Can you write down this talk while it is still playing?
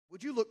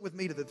Would you look with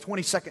me to the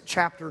 22nd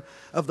chapter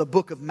of the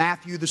book of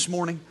Matthew this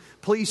morning?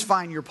 Please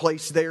find your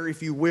place there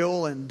if you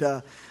will. And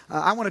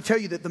I want to tell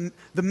you that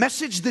the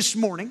message this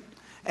morning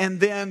and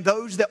then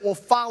those that will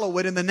follow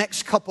it in the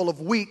next couple of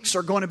weeks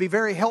are going to be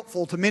very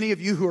helpful to many of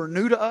you who are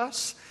new to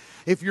us.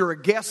 If you're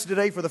a guest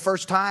today for the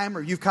first time,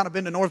 or you've kind of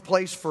been to North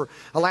Place for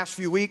the last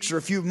few weeks or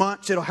a few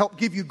months, it'll help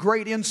give you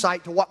great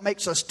insight to what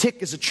makes us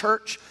tick as a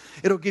church.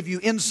 It'll give you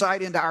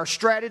insight into our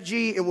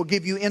strategy. It will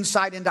give you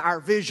insight into our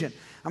vision.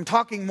 I'm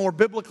talking more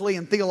biblically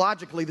and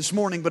theologically this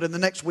morning, but in the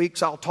next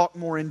weeks I'll talk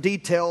more in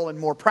detail and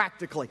more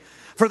practically.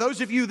 For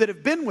those of you that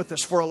have been with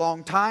us for a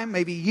long time,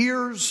 maybe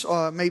years,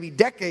 maybe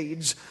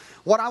decades,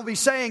 what I'll be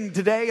saying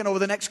today and over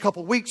the next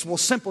couple of weeks will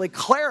simply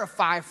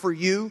clarify for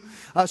you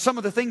some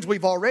of the things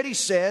we've already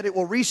said. It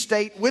will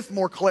restate with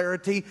more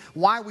clarity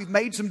why we've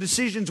made some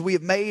decisions we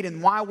have made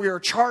and why we are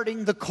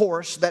charting the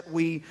course that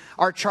we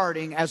are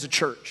charting as a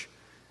church.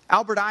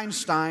 Albert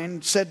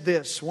Einstein said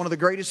this, one of the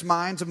greatest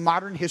minds of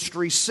modern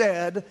history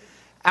said,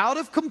 "Out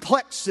of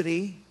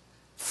complexity,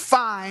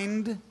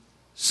 find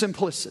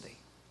simplicity."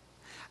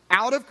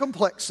 Out of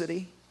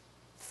complexity,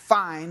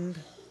 find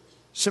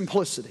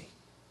simplicity.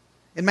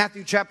 In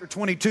Matthew chapter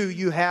 22,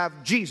 you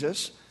have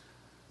Jesus,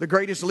 the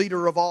greatest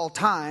leader of all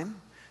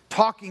time,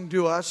 talking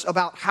to us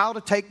about how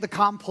to take the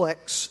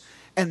complex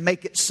and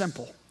make it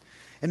simple.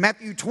 In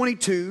Matthew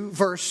 22,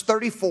 verse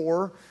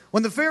 34,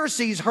 when the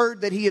Pharisees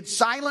heard that he had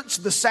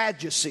silenced the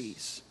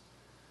Sadducees,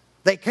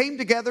 they came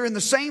together in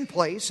the same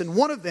place, and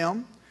one of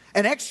them,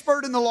 an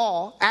expert in the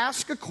law,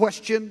 asked a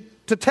question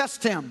to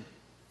test him.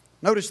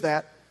 Notice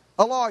that.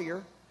 A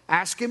lawyer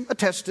asked him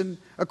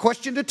a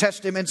question to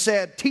test him and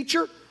said,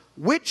 "Teacher,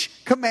 which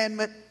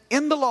commandment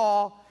in the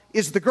law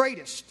is the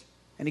greatest?"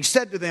 And he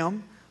said to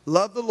them,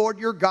 "Love the Lord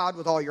your God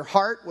with all your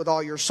heart, with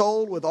all your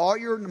soul, with all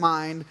your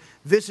mind.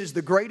 This is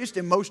the greatest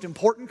and most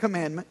important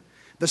commandment.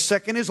 The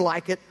second is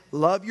like it,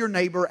 love your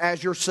neighbor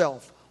as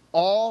yourself.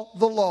 All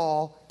the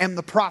law and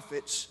the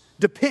prophets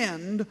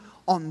depend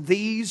on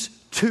these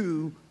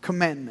two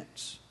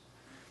commandments."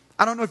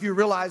 I don't know if you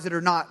realize it or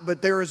not,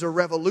 but there is a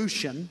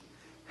revolution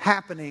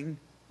happening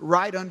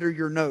right under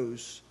your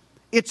nose.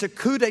 It's a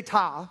coup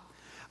d'etat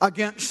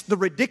against the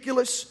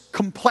ridiculous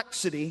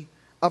complexity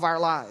of our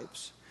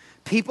lives.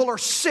 People are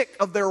sick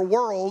of their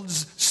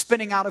worlds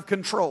spinning out of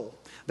control.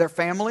 Their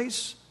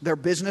families, their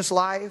business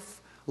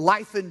life,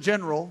 life in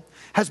general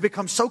has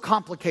become so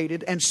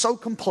complicated and so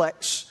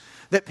complex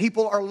that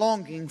people are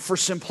longing for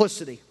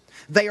simplicity.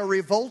 They are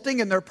revolting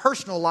in their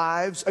personal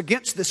lives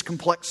against this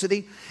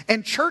complexity,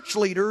 and church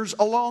leaders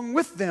along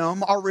with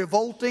them are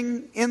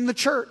revolting in the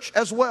church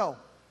as well.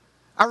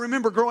 I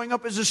remember growing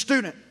up as a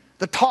student,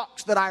 the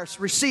talks that I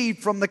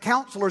received from the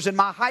counselors in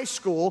my high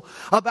school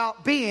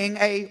about being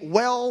a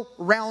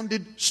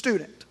well-rounded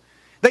student.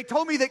 They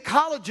told me that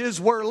colleges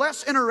were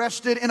less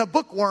interested in a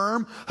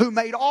bookworm who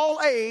made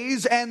all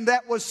A's and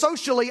that was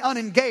socially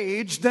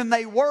unengaged than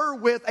they were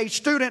with a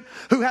student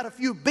who had a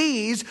few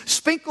B's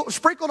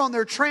sprinkled on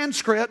their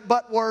transcript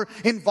but were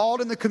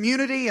involved in the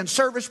community and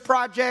service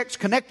projects,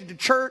 connected to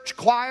church,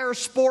 choir,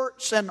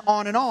 sports, and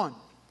on and on.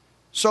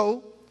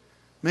 So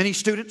many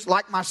students,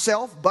 like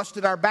myself,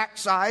 busted our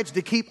backsides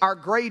to keep our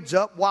grades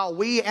up while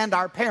we and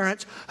our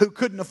parents, who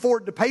couldn't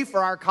afford to pay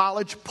for our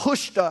college,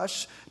 pushed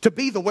us to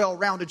be the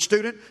well-rounded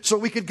student so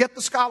we could get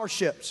the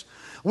scholarships.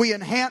 We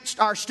enhanced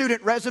our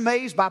student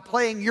resumes by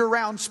playing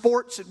year-round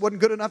sports. It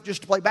wasn't good enough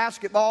just to play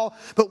basketball,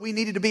 but we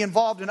needed to be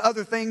involved in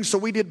other things, so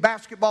we did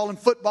basketball and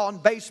football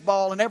and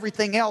baseball and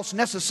everything else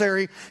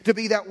necessary to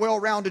be that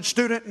well-rounded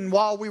student. And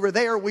while we were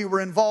there, we were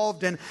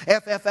involved in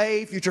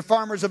FFA, Future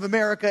Farmers of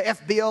America,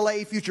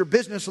 FBLA, Future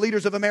Business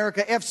Leaders of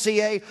America,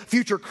 FCA,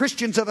 Future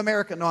Christians of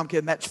America. No, I'm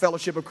kidding. That's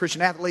Fellowship of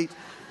Christian Athletes.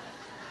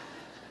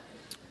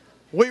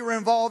 We were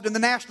involved in the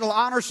National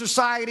Honor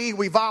Society.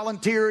 We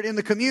volunteered in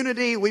the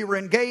community. We were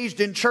engaged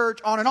in church,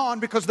 on and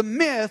on, because the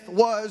myth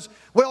was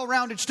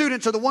well-rounded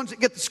students are the ones that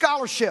get the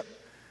scholarship.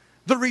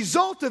 The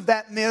result of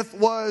that myth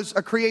was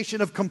a creation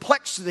of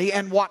complexity,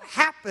 and what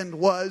happened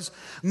was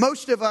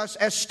most of us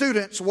as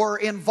students were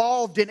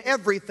involved in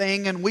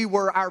everything and we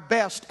were our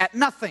best at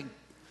nothing.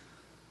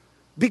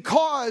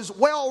 Because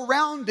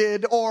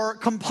well-rounded or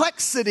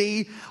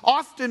complexity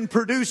often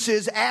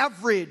produces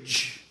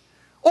average.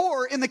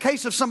 Or in the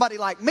case of somebody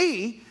like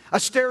me, a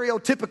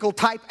stereotypical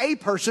type A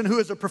person who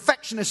is a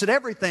perfectionist at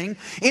everything,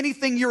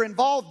 anything you're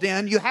involved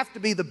in, you have to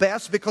be the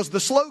best, because the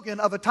slogan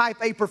of a type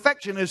A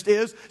perfectionist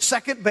is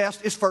second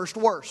best is first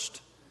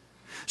worst.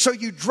 So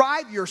you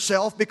drive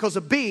yourself because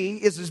a B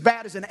is as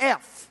bad as an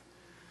F.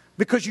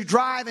 Because you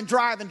drive and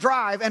drive and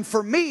drive. And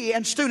for me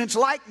and students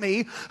like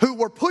me who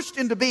were pushed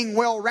into being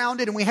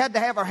well-rounded, and we had to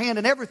have our hand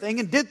in everything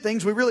and did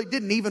things we really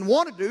didn't even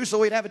want to do so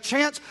we'd have a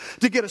chance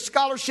to get a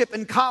scholarship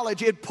in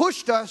college, it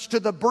pushed us to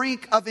the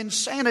brink of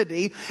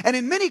insanity. And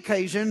in many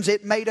occasions,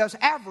 it made us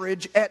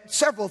average at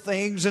several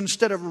things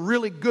instead of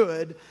really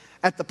good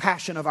at the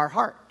passion of our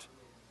heart.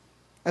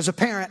 As a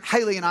parent,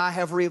 Haley and I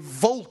have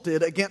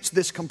revolted against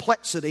this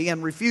complexity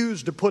and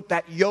refused to put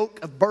that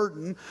yoke of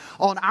burden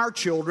on our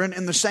children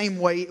in the same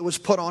way it was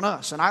put on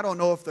us. And I don't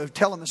know if they're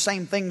telling the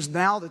same things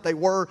now that they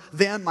were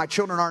then. My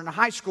children aren't in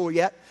high school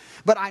yet.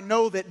 But I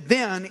know that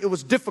then it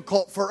was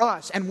difficult for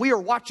us. And we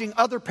are watching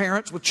other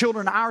parents with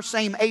children our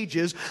same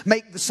ages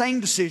make the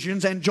same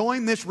decisions and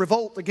join this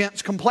revolt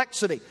against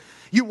complexity.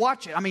 You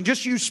watch it. I mean,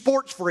 just use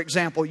sports, for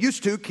example.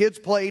 Used to, kids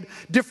played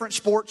different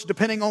sports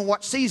depending on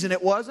what season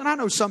it was, and I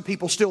know some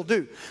people still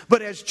do.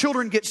 But as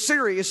children get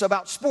serious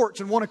about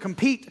sports and want to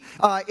compete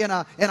in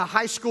a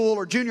high school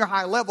or junior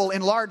high level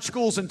in large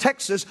schools in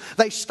Texas,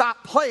 they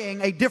stop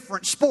playing a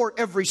different sport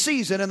every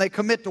season, and they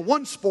commit to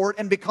one sport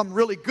and become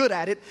really good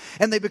at it,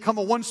 and they become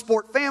a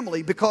one-sport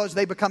family because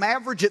they become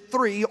average at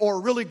 3 or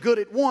really good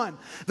at 1.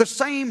 The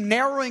same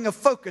narrowing of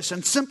focus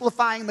and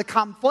simplifying the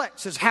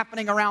complex is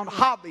happening around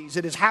hobbies.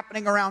 It is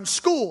happening around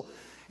school.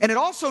 And it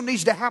also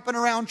needs to happen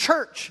around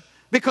church,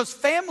 because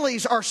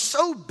families are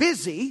so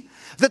busy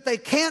that they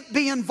can't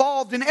be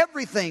involved in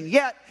everything.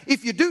 Yet,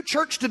 if you do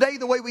church today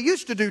the way we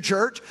used to do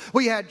church,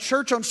 we had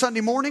church on Sunday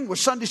morning with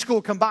Sunday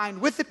school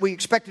combined with it. We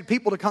expected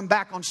people to come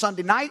back on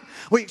Sunday night.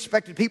 We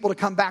expected people to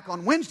come back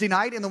on Wednesday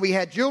night. And then we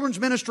had children's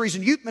ministries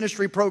and youth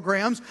ministry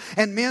programs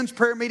and men's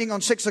prayer meeting on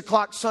 6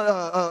 o'clock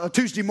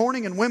Tuesday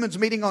morning and women's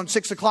meeting on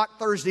 6 o'clock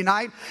Thursday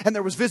night. And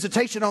there was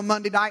visitation on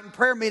Monday night and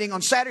prayer meeting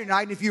on Saturday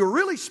night. And if you were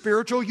really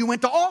spiritual, you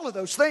went to all of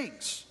those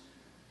things.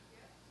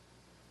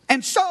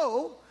 And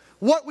so,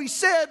 what we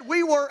said,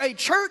 we were a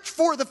church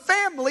for the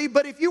family,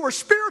 but if you were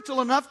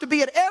spiritual enough to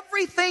be at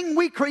everything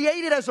we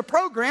created as a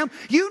program,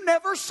 you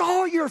never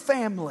saw your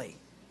family.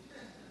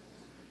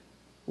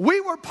 We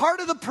were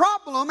part of the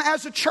problem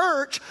as a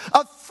church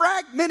of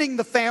fragmenting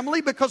the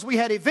family because we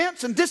had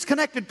events and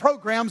disconnected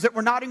programs that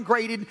were not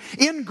ingrained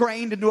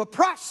into a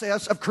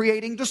process of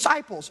creating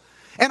disciples.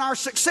 And our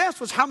success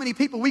was how many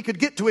people we could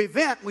get to an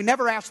event. We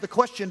never asked the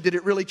question, did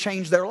it really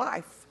change their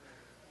life?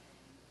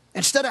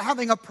 Instead of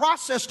having a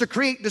process to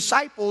create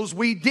disciples,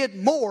 we did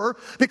more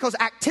because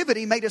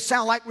activity made us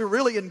sound like we were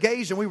really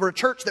engaged and we were a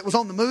church that was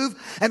on the move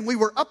and we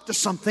were up to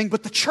something.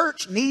 But the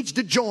church needs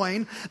to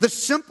join the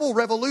simple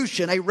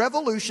revolution, a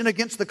revolution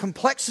against the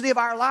complexity of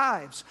our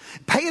lives.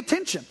 Pay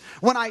attention.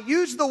 When I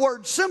use the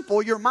word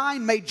simple, your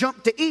mind may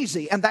jump to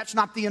easy, and that's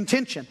not the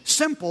intention.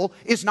 Simple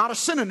is not a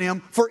synonym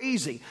for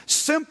easy.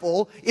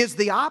 Simple is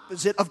the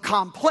opposite of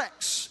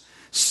complex.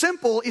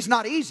 Simple is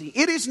not easy.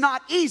 It is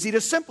not easy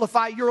to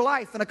simplify your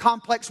life in a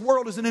complex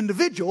world as an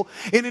individual.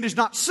 And it is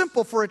not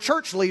simple for a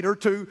church leader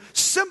to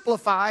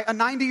simplify a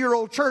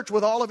 90-year-old church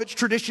with all of its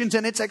traditions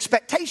and its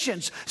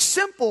expectations.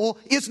 Simple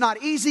is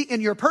not easy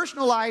in your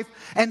personal life,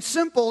 and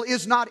simple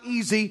is not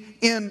easy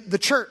in the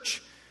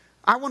church.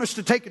 I want us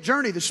to take a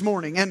journey this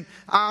morning, and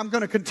I'm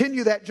going to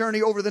continue that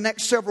journey over the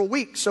next several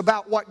weeks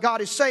about what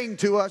God is saying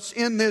to us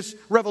in this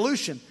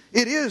revolution.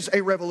 It is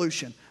a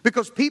revolution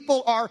because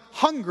people are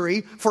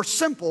hungry for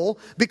simple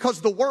because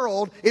the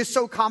world is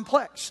so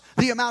complex.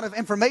 The amount of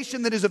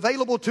information that is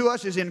available to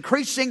us is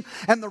increasing,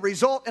 and the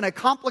result in a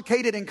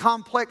complicated and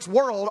complex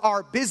world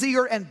are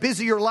busier and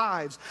busier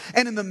lives.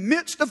 And in the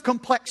midst of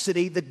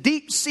complexity, the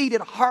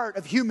deep-seated heart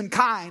of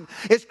humankind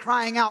is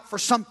crying out for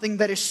something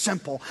that is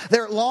simple.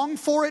 They long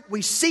for it.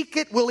 We seek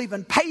it. We'll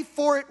even pay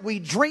for it. We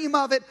dream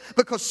of it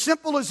because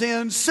simple is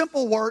in,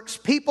 simple works.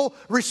 People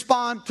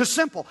respond to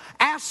simple.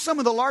 Ask some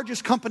of the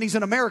largest companies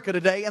in America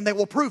today, and they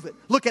will prove it.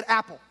 Look at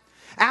Apple.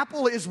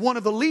 Apple is one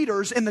of the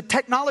leaders in the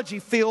technology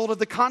field of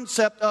the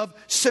concept of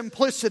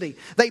simplicity.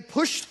 They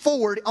pushed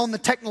forward on the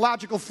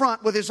technological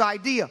front with this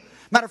idea.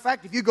 Matter of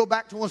fact, if you go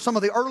back to some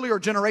of the earlier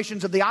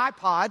generations of the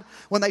iPod,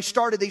 when they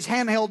started these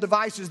handheld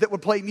devices that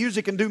would play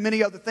music and do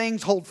many other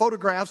things, hold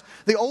photographs,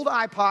 the old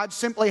iPod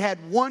simply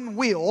had one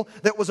wheel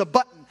that was a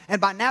button. And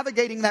by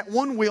navigating that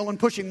one wheel and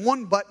pushing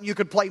one button, you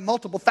could play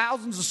multiple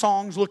thousands of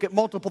songs, look at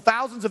multiple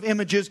thousands of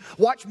images,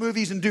 watch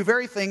movies, and do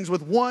very things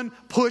with one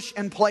push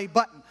and play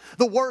button.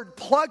 The word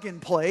plug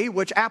and play,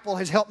 which Apple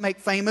has helped make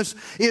famous,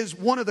 is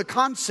one of the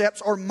concepts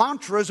or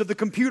mantras of the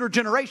computer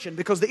generation,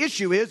 because the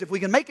issue is if we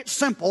can make it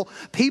simple,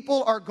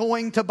 people are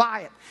going to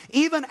buy it.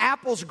 Even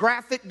Apple's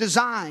graphic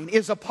design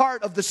is a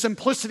part of the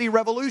simplicity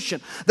revolution.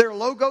 Their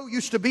logo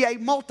used to be a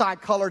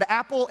multicolored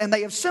apple, and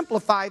they have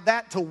simplified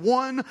that to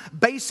one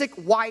basic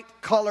white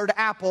colored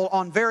apple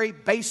on very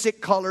basic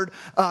colored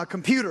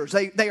computers.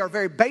 They are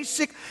very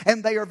basic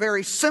and they are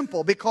very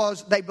simple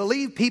because they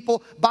believe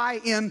people buy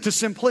into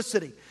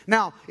simplicity.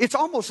 Now, it's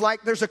almost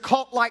like there's a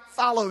cult-like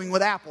following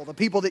with Apple. The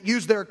people that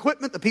use their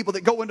equipment, the people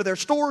that go into their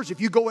stores. If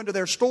you go into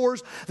their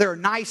stores, there are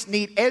nice,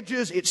 neat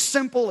edges. It's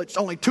simple. It's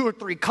only 2 or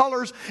 3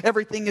 colors.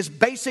 Everything is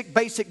basic,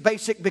 basic,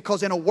 basic,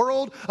 because in a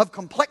world of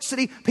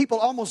complexity, people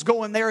almost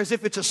go in there as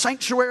if it's a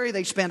sanctuary.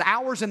 They spend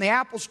hours in the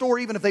Apple store,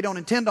 even if they don't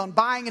intend on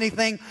buying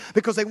anything,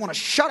 because they want to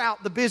shut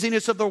out the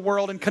busyness of the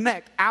world and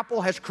connect.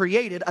 Apple has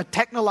created a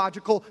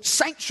technological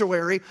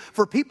sanctuary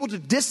for people to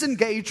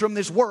disengage from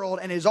this world,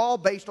 and it is all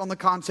based on the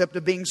concept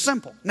of being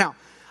simple. Now,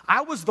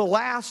 I was the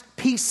last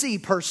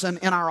PC person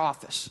in our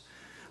office.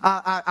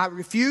 I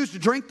refused to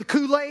drink the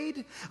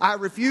Kool-Aid. I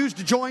refused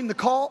to join the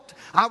cult.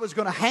 I was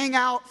going to hang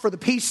out for the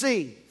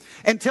PC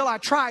until I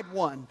tried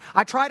one.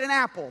 I tried an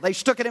apple. They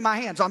stuck it in my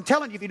hand. So I'm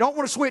telling you, if you don't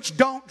want to switch,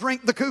 don't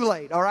drink the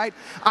Kool-Aid, all right?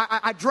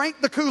 I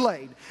drank the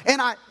Kool-Aid.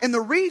 And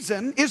the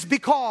reason is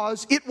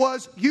because it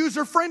was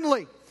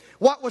user-friendly.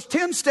 What was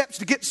 10 steps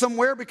to get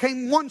somewhere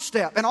became 1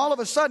 step. And all of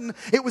a sudden,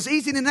 it was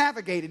easy to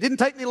navigate. It didn't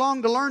take me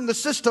long to learn the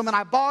system. And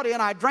I bought in,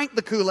 I drank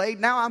the Kool-Aid.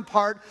 Now I'm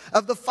part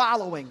of the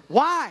following.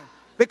 Why?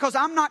 Because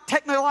I'm not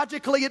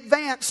technologically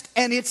advanced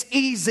and it's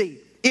easy.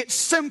 It's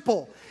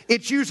simple.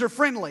 It's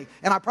user-friendly.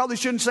 And I probably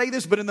shouldn't say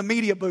this, but in the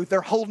media booth, they're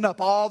holding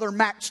up all their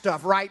Mac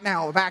stuff right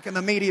now back in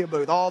the media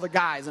booth. All the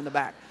guys in the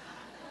back.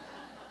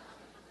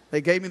 They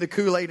gave me the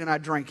Kool-Aid and I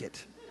drank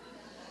it.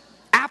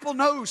 Apple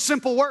knows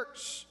simple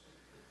works.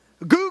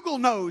 Google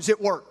knows it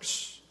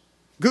works.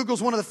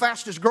 Google's one of the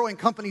fastest growing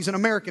companies in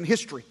American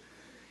history.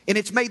 And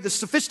it's made the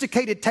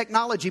sophisticated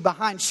technology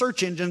behind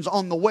search engines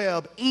on the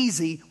web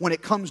easy when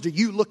it comes to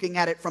you looking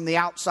at it from the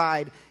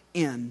outside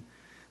in.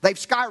 They've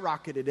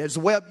skyrocketed as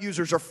web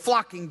users are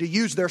flocking to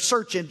use their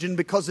search engine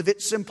because of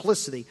its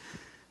simplicity.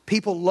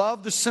 People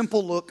love the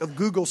simple look of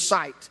Google's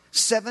site.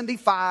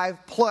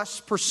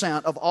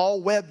 75+% of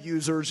all web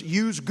users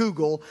use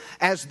Google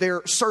as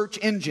their search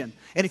engine.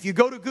 And if you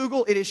go to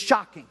Google, it is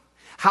shocking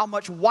how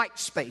much white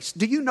space.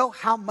 Do you know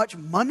how much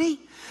money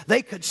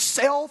they could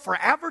sell for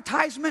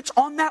advertisements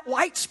on that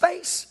white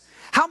space?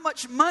 How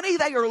much money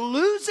they are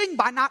losing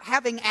by not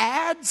having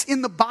ads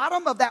in the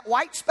bottom of that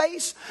white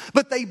space.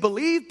 But they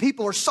believe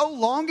people are so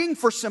longing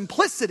for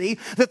simplicity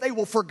that they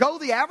will forgo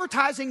the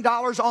advertising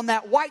dollars on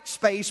that white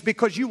space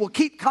because you will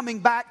keep coming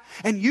back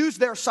and use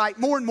their site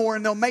more and more,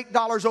 and they'll make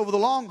dollars over the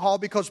long haul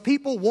because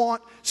people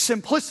want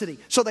simplicity.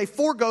 So they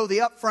forego the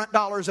upfront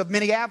dollars of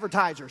many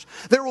advertisers.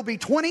 There will be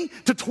 20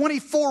 to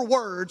 24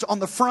 words on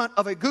the front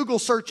of a Google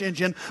search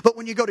engine, but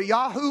when you go to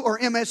Yahoo or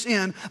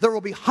MSN, there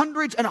will be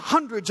hundreds and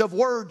hundreds of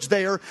words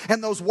there.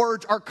 And those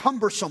words are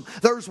cumbersome.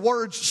 Those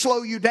words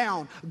slow you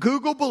down.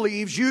 Google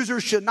believes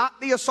users should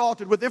not be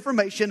assaulted with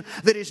information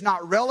that is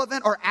not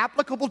relevant or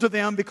applicable to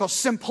them because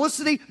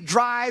simplicity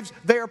drives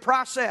their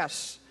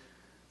process.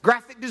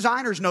 Graphic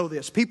designers know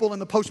this. People in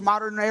the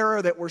postmodern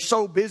era that were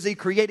so busy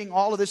creating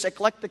all of this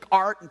eclectic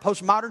art and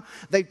postmodern,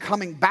 they're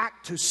coming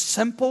back to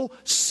simple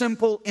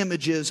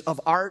images of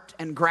art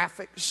and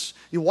graphics.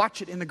 You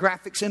watch it in the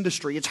graphics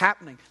industry. It's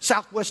happening.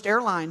 Southwest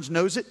Airlines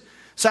knows it.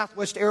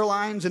 Southwest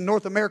Airlines is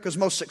North America's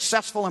most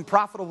successful and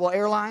profitable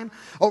airline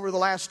over the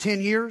last 10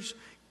 years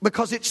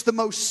because it's the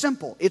most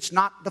simple. It's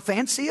not the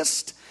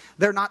fanciest.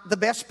 They're not the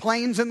best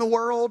planes in the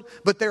world,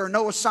 but there are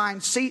no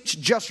assigned seats,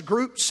 just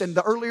groups. And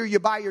the earlier you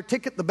buy your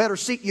ticket, the better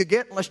seat you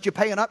get, unless you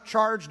pay an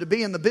upcharge to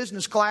be in the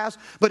business class.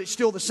 But it's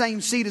still the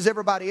same seat as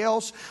everybody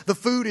else. The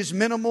food is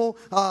minimal.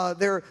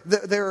 There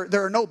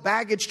are no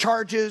baggage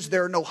charges.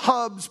 There are no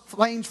hubs.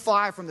 Planes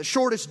fly from the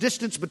shortest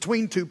distance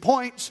between 2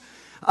 points.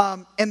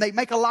 And they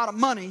make a lot of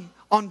money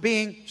on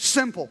being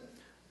simple.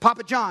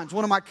 Papa John's,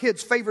 one of my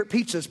kids' favorite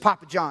pizzas,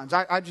 Papa John's.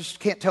 I just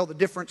can't tell the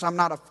difference. I'm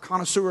not a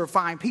connoisseur of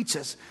fine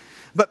pizzas.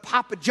 But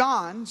Papa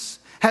John's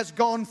has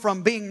gone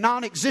from being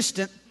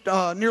non-existent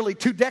nearly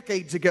 2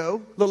 decades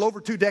ago, a little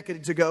over 2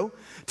 decades ago,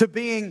 to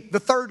being the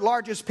 3rd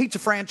largest pizza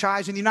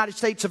franchise in the United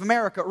States of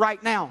America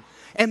right now.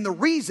 And the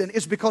reason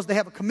is because they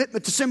have a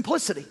commitment to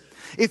simplicity.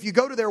 If you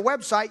go to their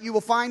website, you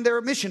will find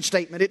their mission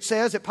statement. It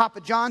says, at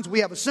Papa John's, we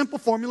have a simple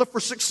formula for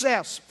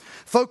success.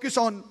 Focus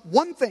on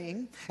one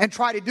thing and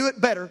try to do it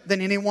better than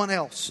anyone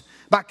else.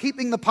 By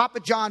keeping the Papa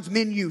John's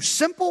menu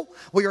simple,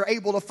 we are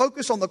able to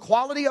focus on the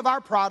quality of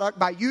our product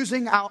by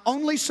using our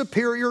only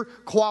superior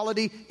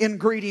quality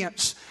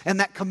ingredients. And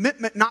that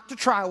commitment not to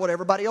try what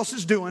everybody else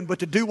is doing, but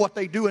to do what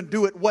they do and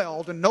do it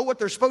well, to know what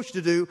they're supposed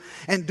to do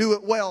and do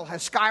it well,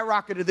 has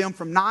skyrocketed them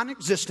from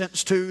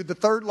non-existence to the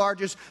 3rd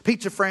largest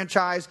pizza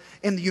franchise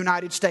in the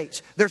United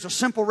States. There's a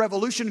simple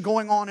revolution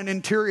going on in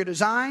interior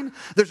design.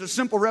 There's a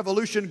simple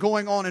revolution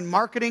going on in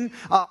marketing.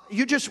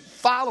 You just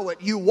follow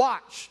it. You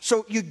watch.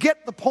 So you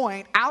get the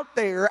point. Out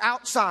there,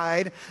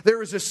 outside,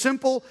 there is a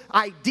simple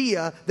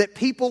idea that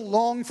people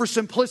long for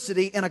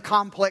simplicity in a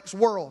complex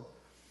world.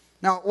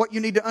 Now, what you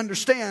need to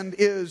understand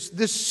is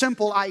this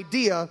simple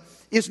idea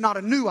is not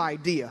a new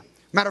idea.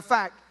 Matter of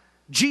fact,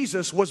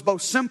 Jesus was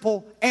both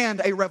simple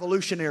and a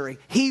revolutionary.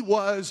 He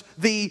was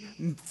the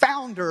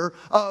founder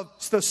of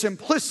the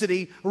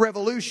simplicity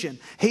revolution.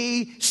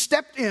 He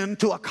stepped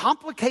into a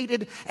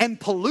complicated and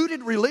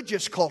polluted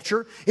religious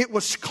culture. It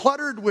was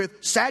cluttered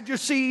with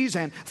Sadducees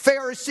and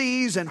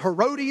Pharisees and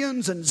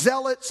Herodians and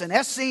Zealots and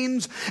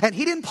Essenes. And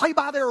he didn't play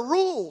by their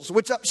rules,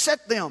 which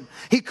upset them.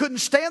 He couldn't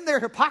stand their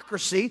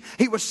hypocrisy.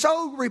 He was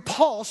so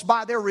repulsed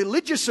by their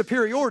religious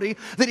superiority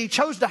that he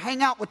chose to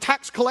hang out with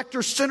tax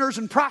collectors, sinners,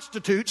 and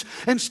prostitutes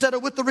instead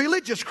of with the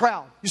religious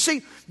crowd. You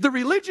see, the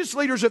religious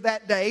leaders of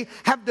that day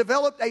have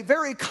developed a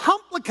very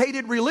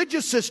complicated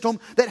religious system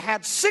that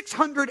had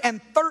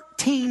 613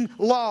 613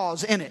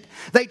 laws in it.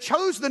 They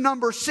chose the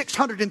number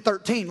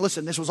 613.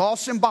 Listen, this was all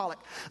symbolic.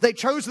 They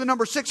chose the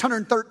number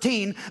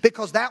 613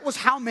 because that was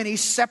how many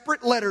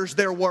separate letters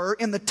there were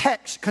in the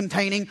text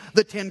containing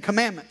the 10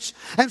 Commandments.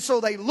 And so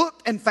they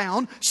looked and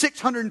found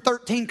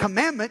 613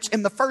 commandments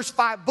in the first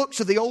 5 books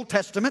of the Old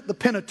Testament, the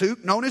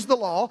Pentateuch, known as the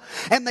Law.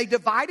 And they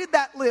divided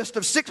that list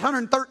of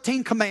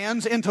 613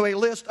 commands into a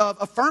list of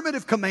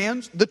affirmative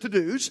commands, the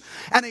to-dos,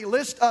 and a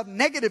list of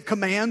negative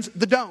commands,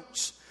 the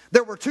don'ts.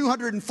 There were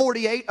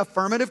 248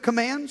 affirmative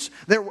commands.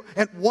 There were,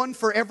 and one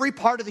for every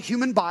part of the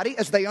human body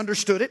as they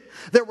understood it.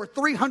 There were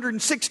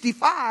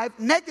 365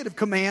 negative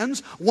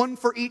commands, one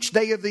for each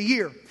day of the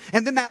year.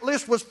 And then that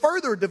list was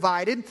further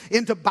divided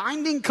into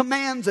binding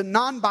commands and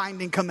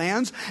non-binding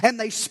commands. And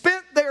they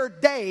spent their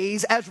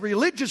days as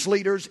religious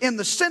leaders in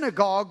the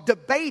synagogue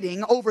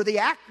debating over the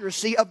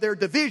accuracy of their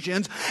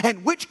divisions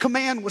and which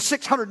command was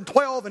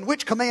 612 and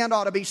which command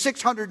ought to be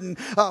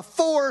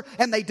 604.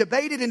 And they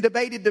debated and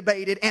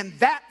debated. And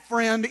that,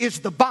 friend, is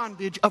the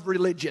bondage of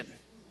religion.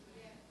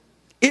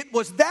 It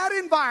was that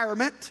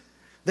environment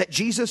that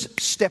Jesus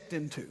stepped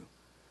into.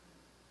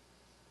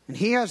 And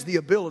He has the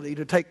ability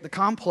to take the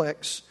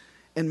complex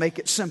and make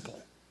it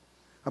simple.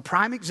 A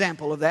prime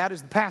example of that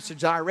is the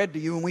passage that I read to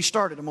you when we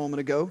started a moment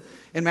ago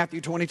in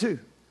Matthew 22.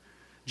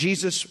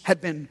 Jesus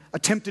had been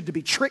attempted to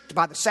be tricked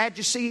by the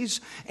Sadducees,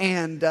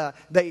 and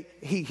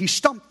he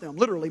stumped them.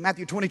 Literally,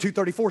 Matthew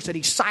 22:34 said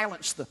He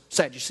silenced the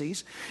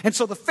Sadducees. And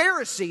so the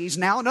Pharisees,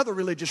 now another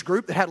religious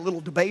group that had a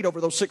little debate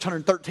over those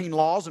 613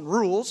 laws and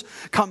rules,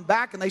 come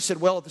back and they said,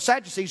 well, if the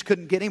Sadducees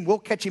couldn't get Him, we'll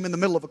catch Him in the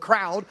middle of a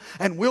crowd,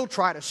 and we'll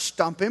try to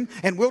stump Him,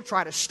 and we'll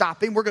try to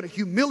stop Him. We're going to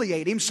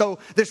humiliate Him. So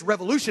this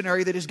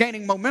revolutionary that is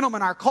gaining momentum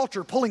in our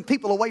culture, pulling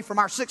people away from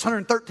our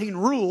 613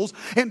 rules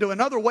into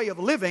another way of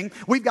living,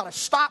 we've got to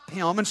stop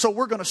him. And so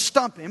we're going to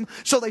stump him.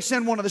 So they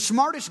send one of the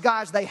smartest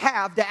guys they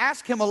have to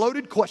ask him a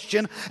loaded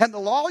question. And the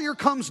lawyer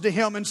comes to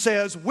him and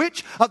says,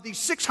 which of these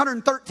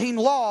 613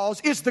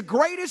 laws is the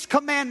greatest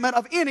commandment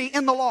of any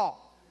in the law?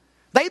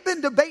 They've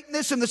been debating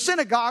this in the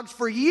synagogues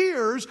for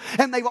years,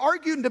 and they've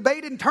argued and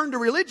debated and turned a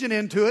religion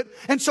into it.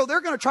 And so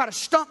they're going to try to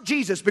stump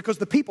Jesus because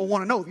the people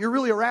want to know, if you're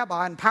really a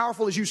rabbi and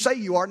powerful as you say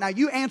you are, now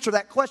you answer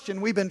that question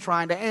we've been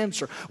trying to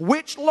answer.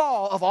 Which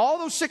law of all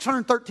those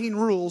 613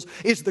 rules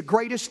is the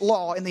greatest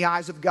law in the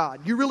eyes of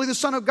God? You really the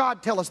Son of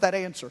God? Tell us that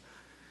answer.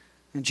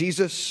 And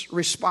Jesus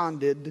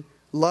responded,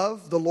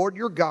 love the Lord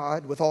your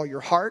God with all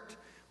your heart,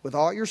 with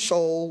all your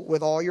soul,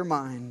 with all your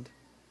mind.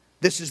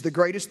 This is the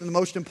greatest and the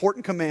most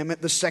important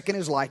commandment. The second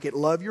is like it.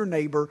 Love your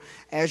neighbor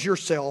as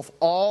yourself.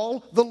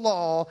 All the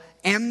law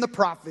and the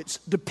prophets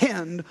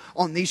depend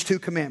on these 2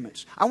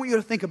 commandments. I want you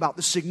to think about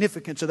the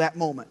significance of that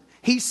moment.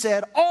 He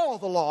said all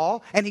the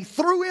law, and He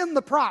threw in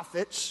the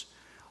prophets,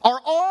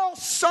 are all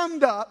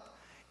summed up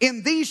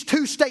in these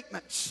 2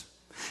 statements.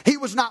 He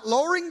was not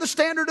lowering the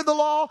standard of the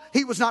law.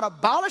 He was not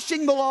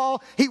abolishing the law.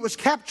 He was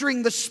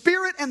capturing the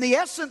spirit and the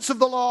essence of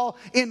the law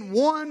in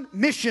one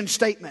mission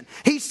statement.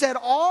 He said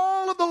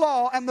all of the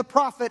law and the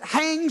prophet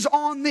hangs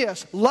on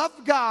this: love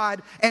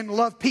God and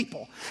love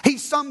people. He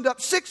summed up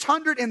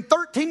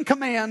 613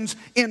 commands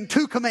in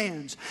 2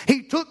 commands.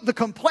 He took the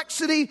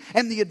complexity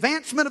and the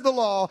advancement of the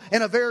law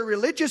in a very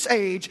religious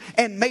age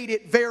and made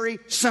it very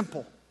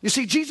simple. You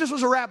see, Jesus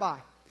was a rabbi.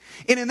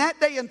 And in that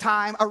day and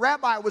time, a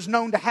rabbi was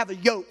known to have a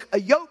yoke. A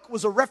yoke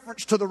was a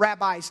reference to the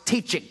rabbi's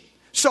teaching.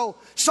 So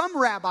some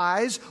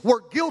rabbis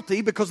were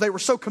guilty because they were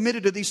so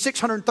committed to these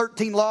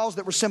 613 laws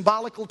that were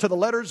symbolical to the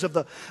letters of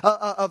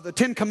the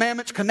 10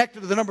 Commandments, connected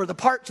to the number of the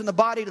parts in the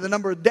body, to the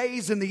number of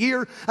days in the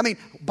year. I mean,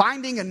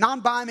 binding and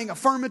non-binding,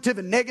 affirmative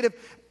and negative.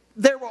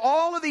 There were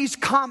all of these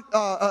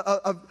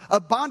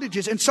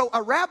bondages. And so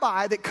a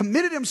rabbi that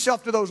committed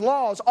himself to those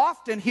laws,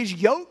 often his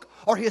yoke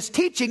or his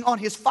teaching on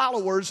his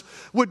followers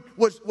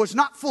was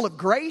not full of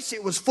grace.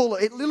 It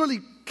literally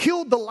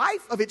killed the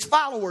life of its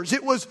followers.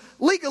 It was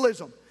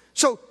legalism.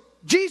 So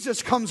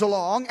Jesus comes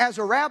along as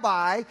a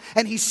rabbi,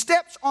 and He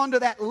steps onto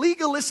that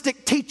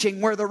legalistic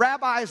teaching where the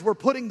rabbis were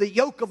putting the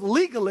yoke of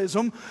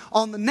legalism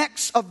on the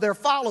necks of their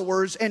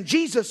followers. And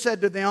Jesus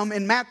said to them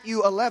in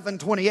Matthew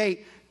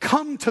 11:28,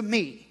 come to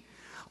me,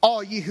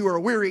 all ye who are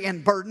weary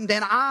and burdened,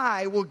 and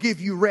I will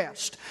give you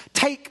rest.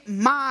 Take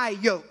my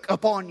yoke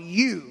upon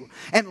you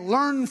and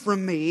learn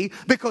from me,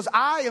 because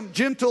I am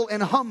gentle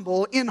and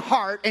humble in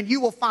heart, and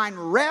you will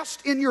find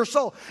rest in your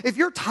soul. If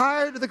you're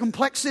tired of the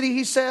complexity,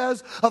 He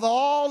says, of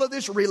all of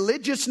this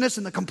religiousness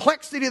and the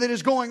complexity that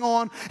is going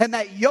on, and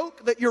that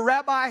yoke that your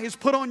rabbi has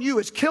put on you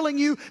is killing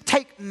you,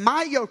 take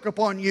my yoke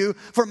upon you,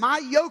 for my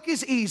yoke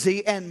is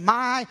easy and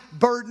my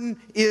burden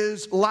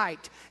is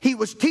light. He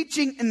was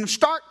teaching in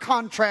stark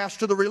contrast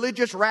to the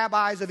religious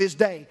rabbis of his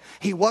day.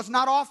 He was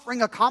not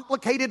offering a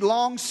complicated,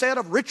 long set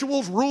of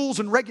rituals, rules,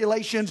 and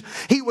regulations.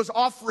 He was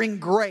offering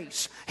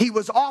grace. He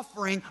was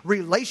offering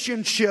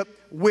relationship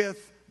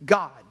with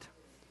God.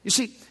 You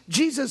see,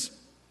 Jesus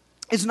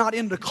is not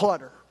into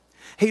clutter.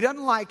 He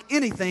doesn't like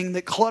anything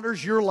that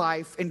clutters your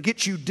life and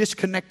gets you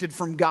disconnected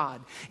from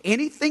God.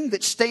 Anything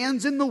that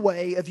stands in the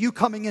way of you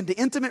coming into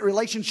intimate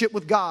relationship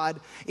with God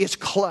is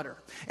clutter.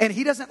 And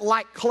He doesn't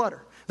like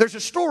clutter. There's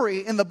a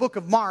story in the book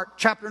of Mark,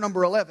 chapter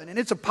number 11, and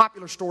it's a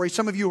popular story.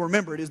 Some of you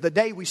remember it. Is the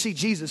day we see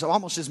Jesus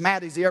almost as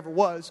mad as he ever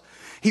was.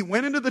 He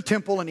went into the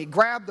temple and he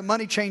grabbed the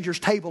money changer's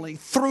table and he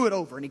threw it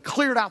over and he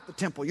cleared out the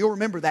temple. You'll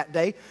remember that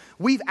day.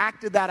 We've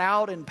acted that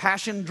out in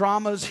passion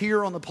dramas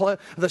here on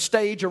the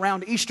stage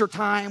around Easter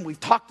time. We've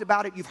talked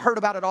about it. You've heard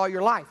about it all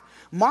your life.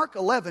 Mark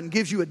 11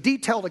 gives you a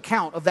detailed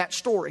account of that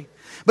story.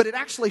 But it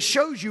actually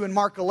shows you in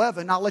Mark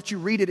 11, I'll let you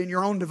read it in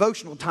your own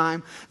devotional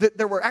time, that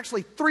there were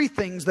actually 3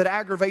 things that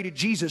aggravated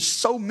Jesus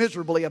so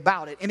miserably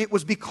about it. And it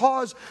was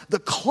because the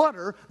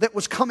clutter that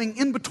was coming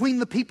in between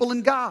the people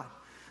and God.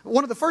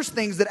 One of the first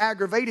things that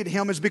aggravated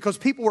him is because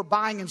people were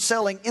buying and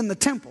selling in the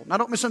temple. Now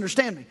don't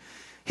misunderstand me.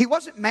 He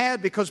wasn't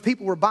mad because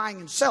people were buying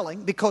and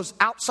selling, because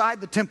outside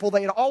the temple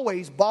they had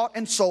always bought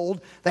and sold.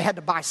 They had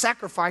to buy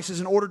sacrifices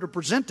in order to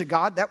present to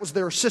God. That was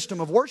their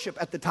system of worship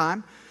at the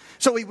time.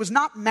 So he was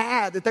not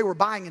mad that they were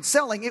buying and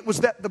selling. It was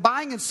that the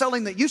buying and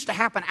selling that used to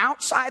happen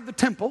outside the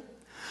temple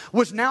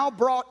was now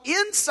brought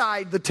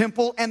inside the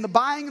temple, and the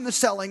buying and the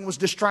selling was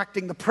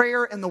distracting the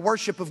prayer and the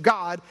worship of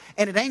God,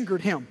 and it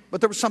angered him. But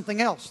there was something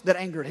else that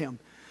angered him.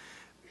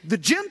 The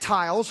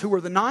Gentiles, who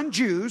were the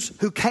non-Jews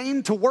who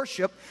came to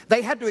worship,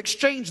 they had to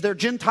exchange their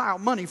Gentile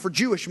money for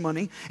Jewish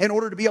money in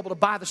order to be able to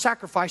buy the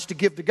sacrifice to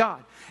give to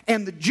God.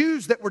 And the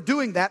Jews that were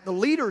doing that, the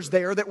leaders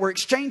there that were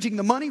exchanging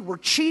the money, were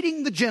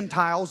cheating the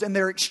Gentiles in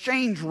their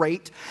exchange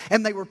rate,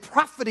 and they were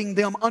profiting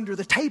them under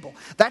the table.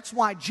 That's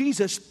why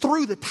Jesus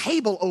threw the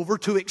table over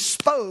to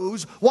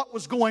expose what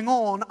was going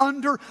on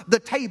under the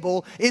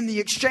table in the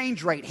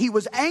exchange rate. He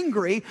was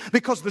angry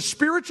because the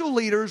spiritual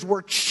leaders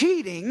were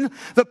cheating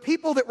the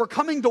people that were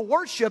coming to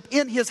worship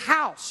in his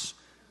house.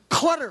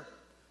 Clutter.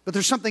 But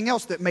there's something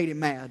else that made him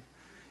mad.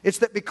 It's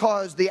that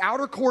because the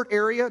outer court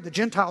area, the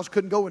Gentiles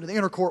couldn't go into the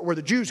inner court where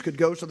the Jews could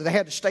go, so that they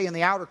had to stay in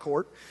the outer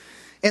court.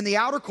 In the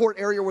outer court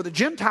area where the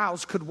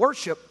Gentiles could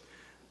worship,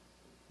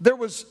 there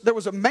was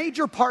a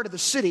major part of the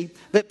city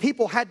that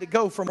people had to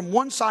go from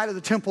one side of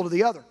the temple to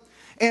the other.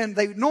 And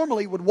they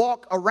normally would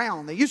walk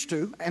around. They used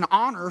to, in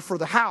honor for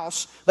the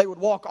house, they would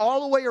walk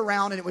all the way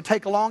around, and it would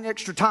take a long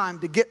extra time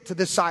to get to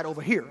this side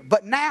over here.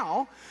 But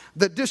now,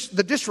 the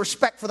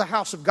disrespect for the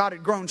house of God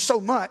had grown so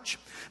much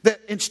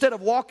that instead of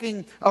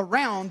walking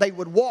around, they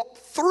would walk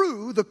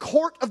through the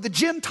court of the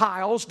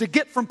Gentiles to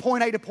get from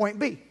point A to point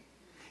B.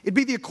 It'd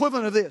be the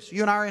equivalent of this.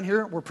 You and I are in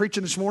here, we're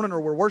preaching this morning,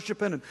 or we're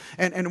worshiping,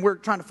 and we're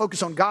trying to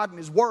focus on God and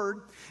His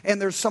Word. And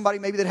there's somebody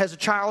maybe that has a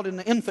child in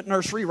the infant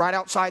nursery right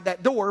outside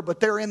that door, but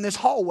they're in this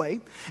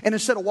hallway. And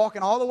instead of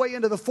walking all the way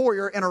into the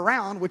foyer and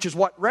around, which is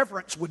what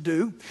reverence would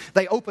do,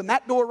 they open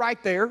that door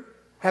right there,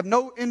 have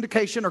no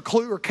indication or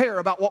clue or care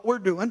about what we're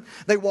doing.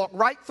 They walk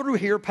right through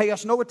here, pay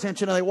us no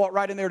attention, and they walk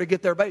right in there to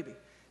get their baby.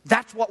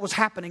 That's what was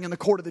happening in the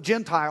court of the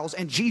Gentiles,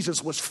 and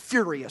Jesus was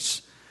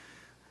furious.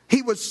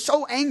 He was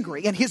so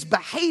angry, and his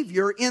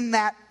behavior in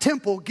that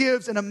temple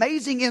gives an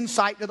amazing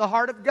insight to the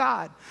heart of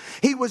God.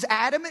 He was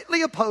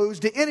adamantly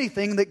opposed to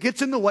anything that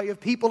gets in the way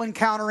of people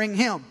encountering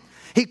him.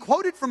 He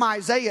quoted from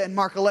Isaiah in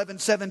Mark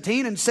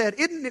 11:17 and said,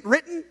 "Isn't it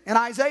written in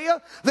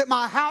Isaiah that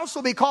my house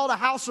will be called a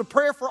house of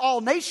prayer for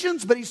all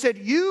nations?" But he said,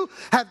 "You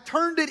have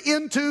turned it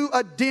into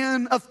a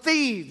den of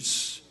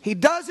thieves." He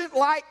doesn't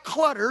like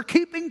clutter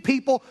keeping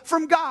people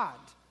from God.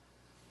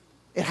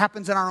 It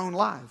happens in our own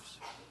lives.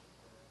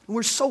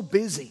 We're so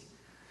busy.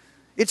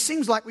 It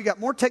seems like we got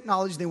more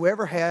technology than we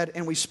ever had,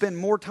 and we spend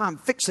more time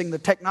fixing the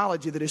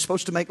technology that is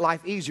supposed to make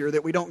life easier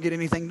that we don't get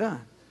anything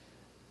done.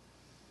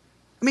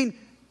 I mean,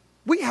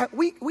 we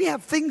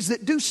have things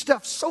that do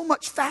stuff so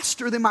much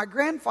faster than my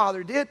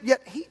grandfather did,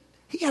 yet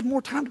he had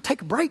more time to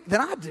take a break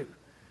than I do.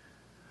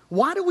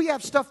 Why do we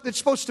have stuff that's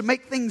supposed to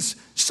make things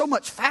so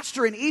much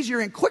faster and easier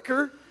and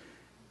quicker,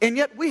 and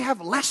yet we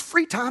have less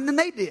free time than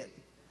they did?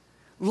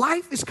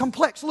 Life is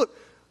complex. Look,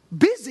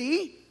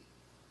 busy.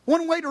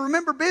 One way to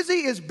remember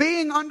busy is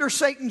being under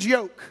Satan's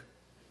yoke.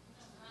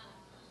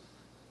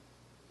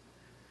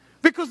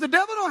 Because the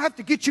devil don't have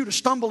to get you to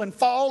stumble and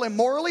fall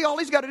immorally. All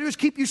he's got to do is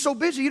keep you so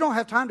busy you don't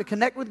have time to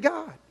connect with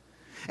God.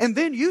 And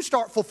then you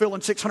start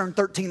fulfilling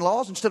 613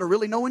 laws instead of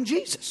really knowing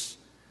Jesus.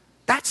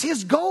 That's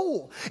his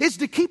goal, is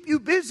to keep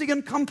you busy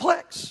and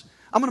complex.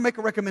 I'm going to make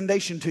a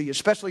recommendation to you,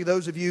 especially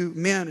those of you,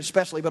 men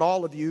especially, but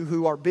all of you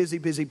who are busy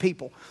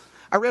people.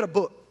 I read a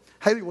book.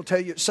 Haley will tell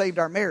you it saved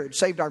our marriage,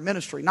 saved our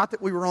ministry. Not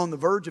that we were on the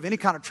verge of any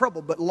kind of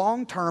trouble, but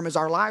long term, as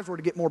our lives were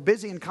to get more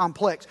busy and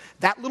complex,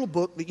 that little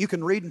book that you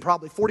can read in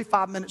probably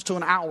 45 minutes to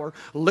an hour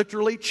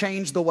literally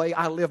changed the way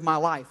I live my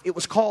life. It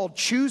was called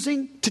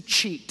Choosing to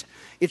Cheat.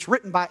 It's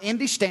written by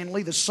Andy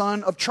Stanley, the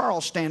son of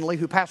Charles Stanley,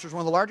 who pastors one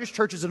of the largest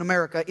churches in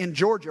America in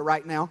Georgia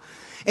right now.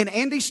 And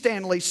Andy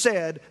Stanley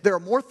said, there are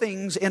more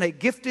things in a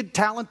gifted,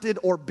 talented,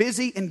 or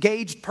busy,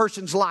 engaged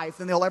person's life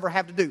than they'll ever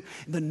have to do.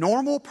 In the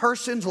normal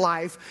person's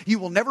life, you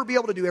will never be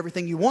able to do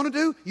everything you want to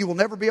do. You will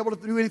never be able to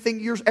do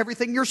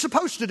everything you're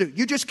supposed to do.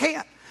 You just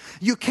can't.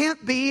 You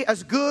can't be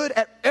as good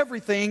at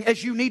everything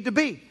as you need to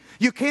be.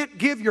 You can't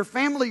give your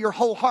family your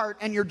whole heart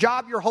and your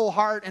job your whole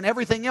heart and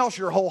everything else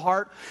your whole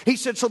heart. He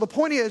said, so the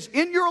point is,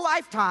 in your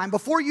lifetime,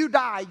 before you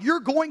die, you're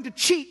going to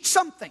cheat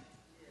something.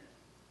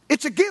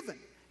 It's a given.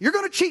 You're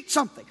going to cheat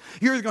something.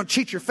 You're going to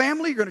cheat your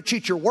family. You're going to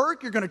cheat your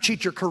work. You're going to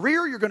cheat your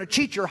career. You're going to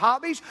cheat your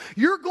hobbies.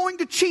 You're going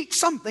to cheat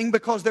something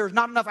because there's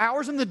not enough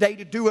hours in the day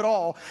to do it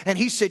all. And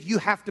he said, you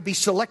have to be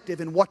selective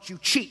in what you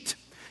cheat.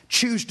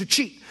 Choose to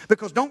cheat.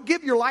 Because don't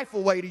give your life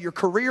away to your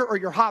career or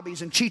your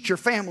hobbies and cheat your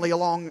family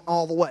along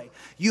all the way.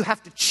 You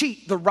have to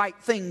cheat the right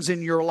things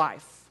in your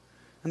life.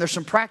 And there's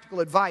some practical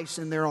advice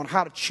in there on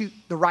how to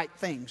cheat the right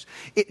things.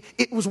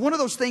 It was one of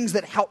those things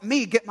that helped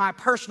me get my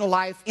personal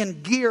life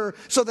in gear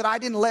so that I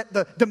didn't let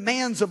the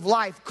demands of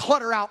life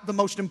clutter out the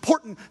most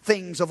important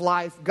things of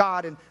life,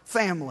 God and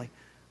family.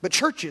 But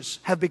churches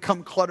have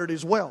become cluttered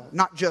as well,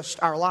 not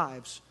just our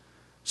lives.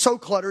 So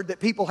cluttered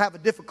that people have a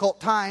difficult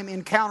time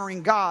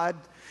encountering God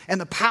and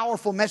the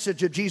powerful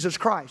message of Jesus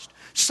Christ.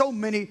 So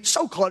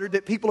cluttered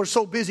that people are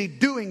so busy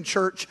doing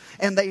church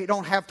and they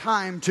don't have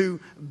time to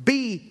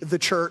be the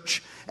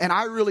church. And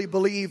I really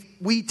believe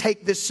we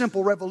take this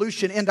simple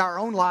revolution into our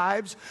own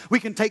lives. We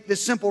can take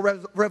this simple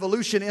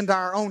revolution into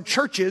our own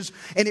churches,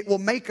 and it will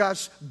make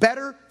us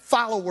better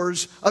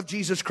followers of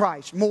Jesus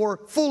Christ, more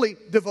fully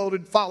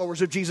devoted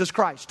followers of Jesus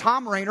Christ.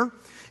 Tom Rainer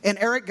and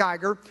Eric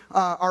Geiger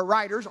are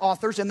writers,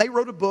 authors, and they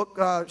wrote a book,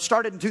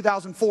 started in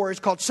 2004. It's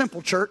called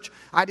Simple Church.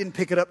 I didn't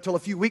pick it up till a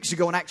few weeks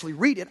ago and actually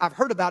read it. I've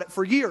heard about it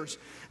for years.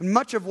 And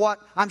much of what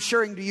I'm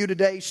sharing to you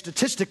today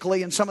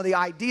statistically and some of the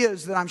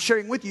ideas that I'm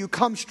sharing with you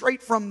come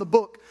straight from the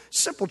book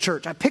Simple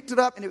Church. I picked it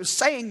up and it was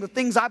saying the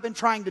things I've been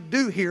trying to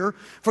do here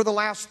for the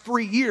last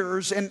 3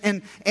 years,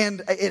 and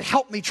it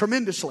helped me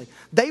tremendously.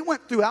 They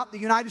went throughout the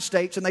United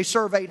States and they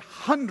surveyed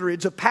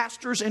hundreds of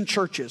pastors and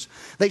churches.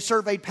 They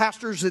surveyed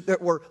pastors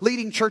that were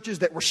leading churches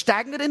that were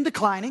stagnant and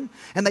declining,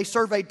 and they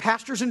surveyed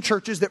pastors and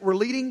churches that were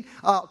leading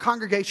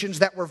congregations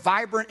that were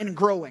vibrant and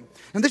growing.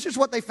 And this is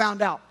what they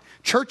found out.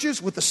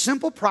 Churches with a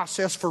simple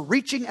process for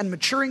reaching and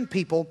maturing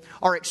people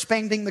are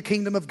expanding the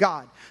kingdom of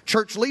God.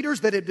 Church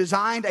leaders that have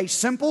designed a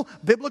simple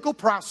biblical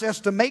process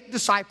to make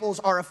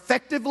disciples are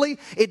effectively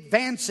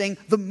advancing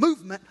the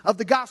movement of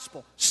the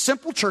gospel.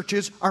 Simple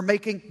churches are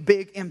making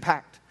big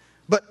impact.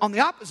 But on the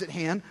opposite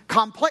hand,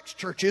 complex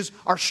churches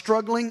are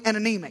struggling and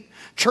anemic.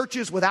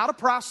 Churches without a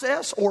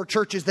process or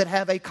churches that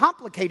have a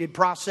complicated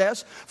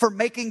process for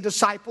making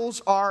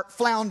disciples are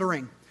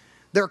floundering.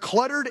 There are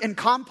cluttered and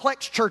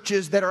complex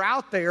churches that are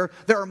out there.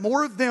 There are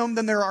more of them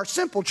than there are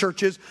simple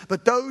churches,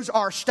 but those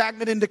are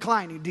stagnant and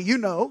declining. Do you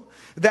know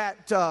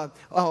that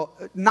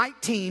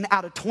 19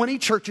 out of 20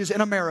 churches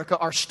in America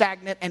are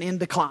stagnant and in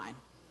decline?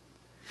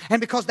 And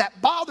because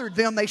that bothered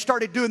them, they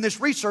started doing this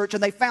research,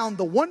 and they found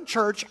the one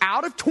church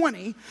out of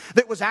 20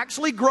 that was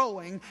actually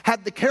growing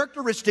had the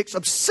characteristics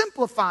of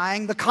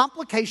simplifying the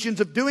complications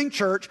of doing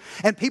church,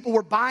 and people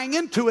were buying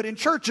into it in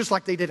church just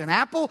like they did in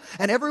Apple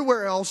and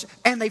everywhere else.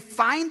 And they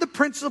find the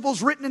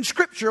principles written in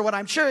Scripture. What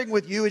I'm sharing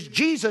with you is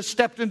Jesus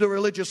stepped into a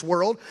religious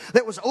world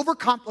that was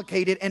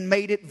overcomplicated and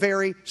made it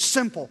very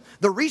simple.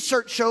 The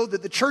research showed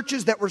that the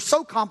churches that were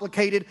so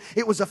complicated,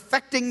 it was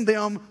affecting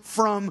them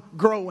from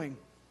growing.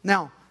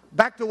 Now,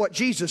 back to what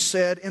Jesus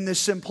said in this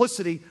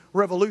simplicity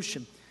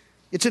revolution.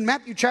 It's in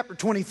Matthew chapter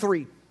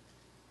 23.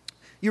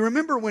 You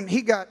remember when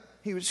he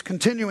was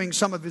continuing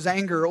some of his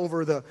anger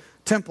over the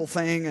temple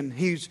thing, and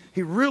he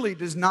really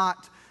does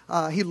not,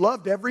 he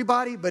loved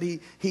everybody, but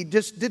he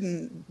just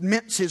didn't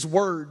mince his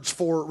words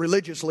for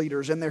religious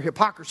leaders and their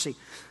hypocrisy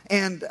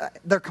and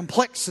their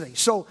complexity.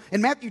 So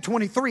in Matthew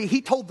 23,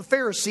 he told the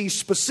Pharisees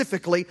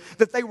specifically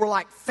that they were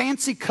like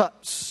fancy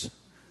cups.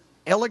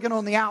 Elegant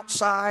on the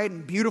outside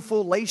and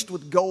beautiful, laced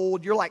with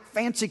gold. You're like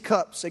fancy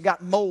cups that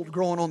got mold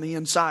growing on the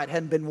inside,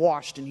 hadn't been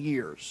washed in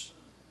years.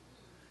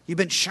 You've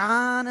been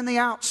shining the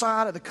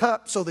outside of the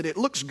cup so that it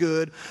looks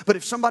good, but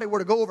if somebody were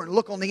to go over and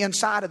look on the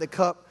inside of the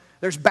cup,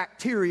 there's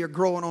bacteria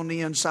growing on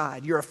the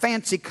inside. You're a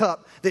fancy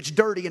cup that's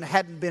dirty and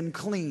hadn't been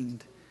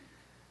cleaned.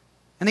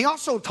 And he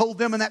also told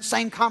them in that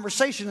same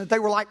conversation that they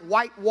were like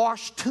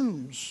whitewashed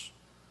tombs,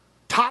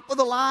 top of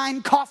the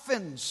line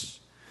coffins.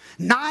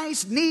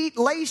 Nice, neat,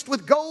 laced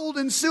with gold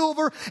and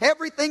silver.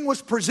 Everything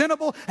was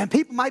presentable, and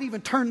people might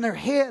even turn their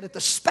head at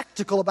the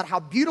spectacle about how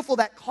beautiful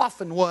that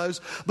coffin was.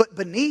 But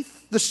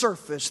beneath the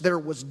surface, there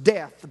was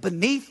death.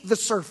 Beneath the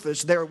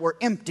surface, there were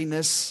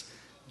emptiness,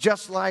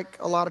 just like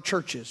a lot of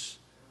churches.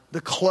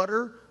 The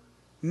clutter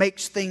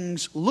makes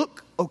things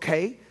look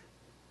okay.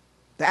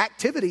 The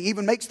activity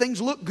even makes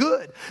things look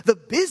good. The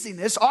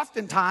busyness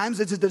oftentimes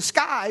is a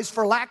disguise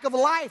for lack of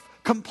life.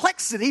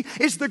 Complexity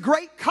is the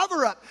great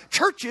cover-up.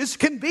 Churches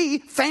can be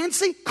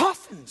fancy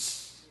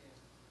coffins.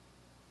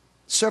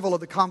 Several of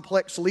the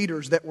complex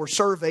leaders that were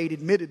surveyed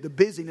admitted the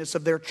busyness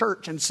of their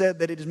church and said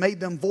that it has made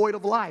them void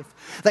of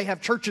life. They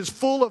have churches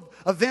full of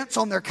events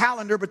on their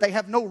calendar, but they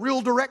have no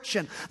real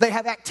direction. They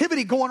have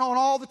activity going on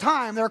all the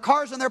time. There are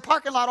cars in their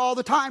parking lot all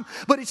the time,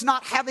 but it's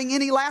not having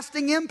any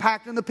lasting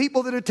impact on the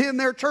people that attend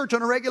their church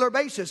on a regular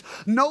basis.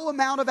 No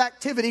amount of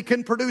activity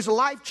can produce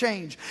life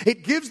change.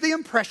 It gives the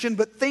impression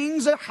that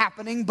things are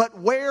happening, but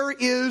where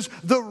is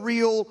the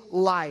real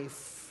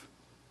life?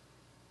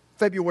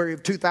 February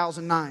of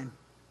 2009.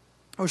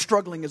 I was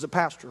struggling as a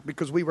pastor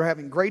because we were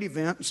having great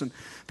events and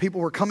people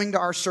were coming to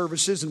our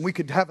services, and we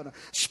could have a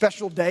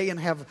special day and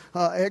have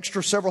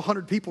extra several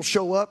hundred people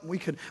show up, and we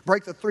could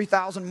break the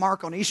 3,000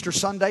 mark on Easter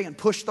Sunday and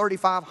push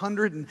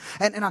 3,500.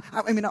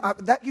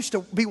 That used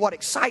to be what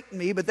excited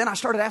me, but then I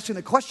started asking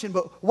the question,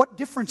 but what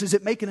difference is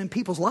it making in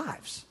people's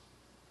lives?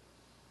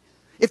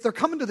 If they're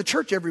coming to the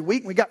church every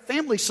week, and we got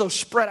families so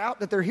spread out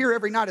that they're here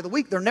every night of the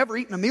week, they're never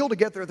eating a meal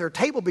together at their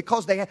table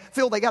because they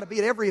feel they got to be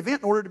at every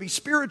event in order to be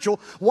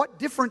spiritual. What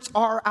difference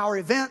are our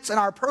events and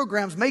our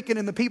programs making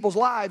in the people's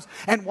lives?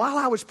 And while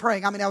I was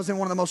praying, I was in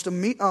one of the most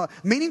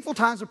meaningful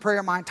times of prayer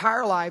in my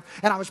entire life,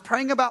 and I was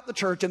praying about the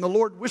church, and the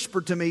Lord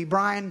whispered to me,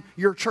 Brian,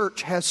 your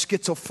church has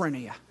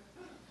schizophrenia.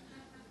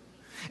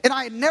 And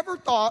I had never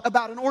thought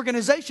about an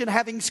organization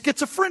having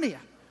schizophrenia.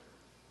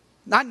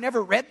 I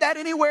never read that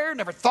anywhere,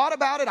 never thought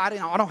about it. I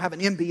don't have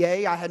an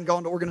MBA. I hadn't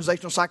gone to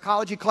organizational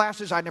psychology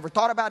classes. I never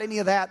thought about any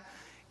of that.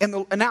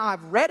 And now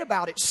I've read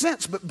about it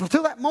since. But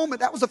until that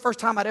moment, that was the first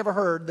time I'd ever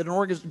heard that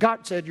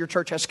God said, your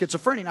church has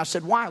schizophrenia. And I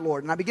said, why,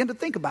 Lord? And I began to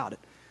think about it.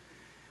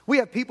 We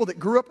have people that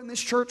grew up in this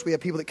church. We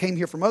have people that came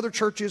here from other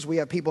churches. We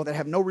have people that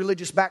have no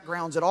religious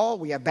backgrounds at all.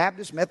 We have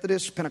Baptists,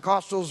 Methodists,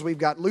 Pentecostals. We've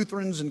got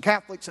Lutherans and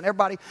Catholics. And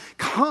everybody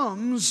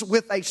comes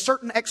with a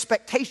certain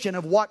expectation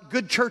of what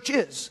good church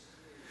is.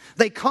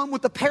 They come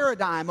with the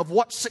paradigm of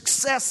what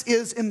success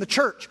is in the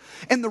church.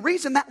 And the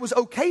reason that was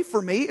okay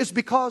for me is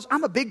because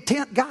I'm a big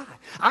tent guy.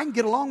 I can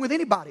get along with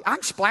anybody. I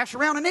can splash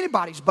around in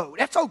anybody's boat.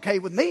 That's okay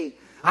with me.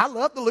 I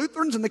love the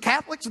Lutherans and the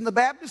Catholics and the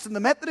Baptists and the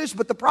Methodists,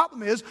 but the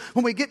problem is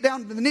when we get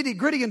down to the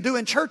nitty-gritty and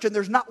doing church and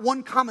there's not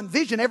one common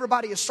vision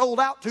everybody is sold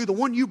out to, the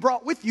one you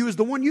brought with you is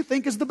the one you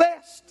think is the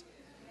best.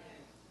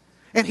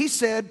 And he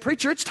said,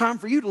 preacher, it's time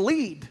for you to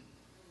lead.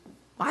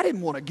 I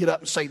didn't want to get up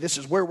and say this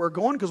is where we're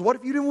going, because what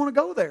if you didn't want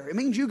to go there? It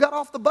means you got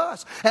off the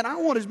bus, and I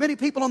want as many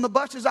people on the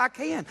bus as I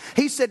can.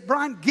 He said,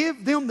 Brian,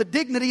 give them the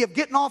dignity of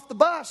getting off the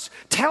bus.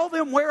 Tell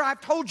them where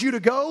I've told you to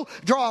go.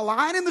 Draw a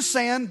line in the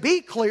sand. Be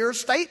clear.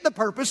 State the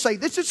purpose. Say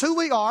this is who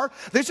we are.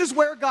 This is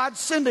where God's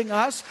sending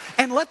us,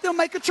 and let them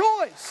make a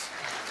choice.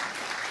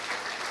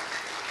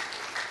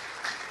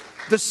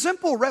 The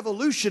simple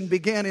revolution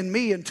began in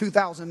me in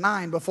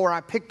 2009 before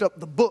I picked up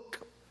the book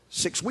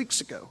 6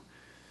 weeks ago.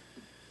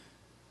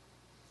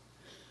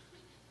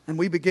 And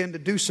we began to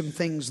do some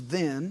things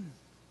then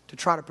to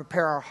try to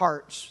prepare our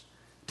hearts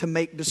to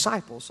make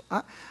disciples.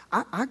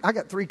 I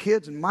got 3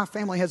 kids and my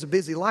family has a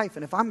busy life.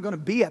 And if I'm going to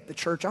be at the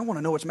church, I want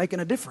to know it's making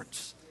a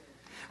difference.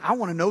 I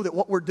want to know that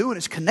what we're doing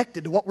is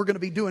connected to what we're going to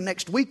be doing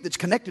next week, that's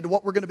connected to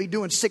what we're going to be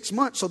doing 6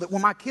 months, so that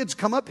when my kids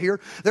come up here,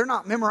 they're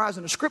not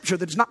memorizing a scripture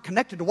that's not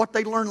connected to what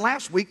they learned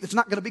last week, that's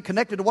not going to be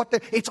connected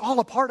to it's all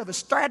a part of a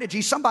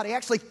strategy somebody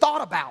actually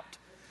thought about.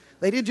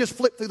 They didn't just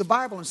flip through the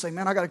Bible and say,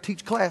 man, I got to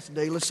teach class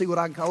today. Let's see what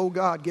I can, oh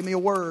God, give me a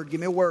word, give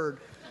me a word.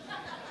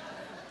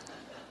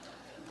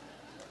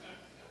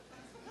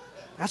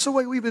 That's the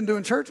way we've been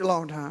doing church a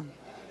long time.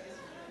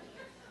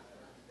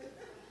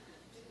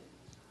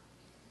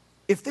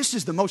 If this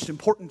is the most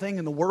important thing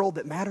in the world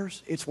that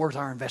matters, it's worth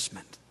our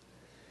investment.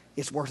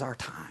 It's worth our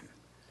time.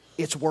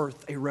 It's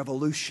worth a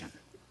revolution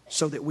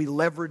so that we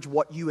leverage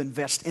what you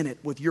invest in it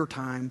with your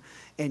time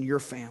and your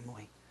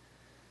family.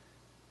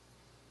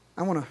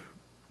 I want to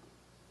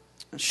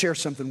share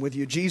something with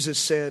you. Jesus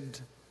said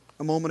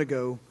a moment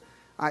ago,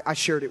 I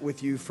shared it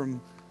with you from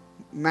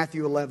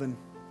Matthew 11,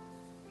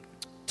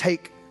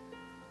 take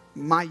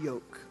my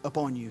yoke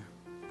upon you,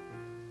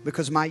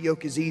 because my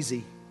yoke is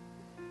easy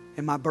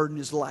and my burden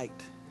is light.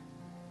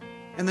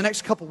 In the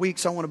next couple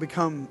weeks,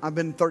 I've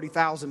been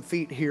 30,000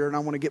 feet here, and I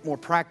want to get more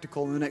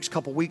practical in the next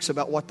couple weeks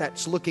about what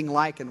that's looking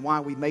like and why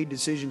we made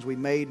decisions we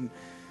made,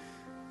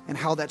 and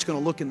how that's going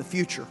to look in the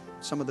future.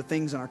 Some of the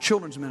things in our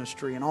children's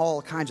ministry and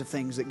all kinds of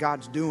things that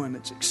God's doing.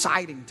 It's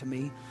exciting to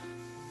me.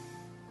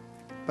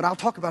 But I'll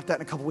talk about that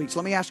in a couple weeks.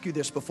 Let me ask you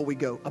this before we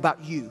go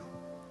about you.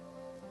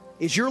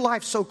 Is your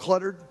life so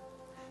cluttered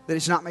that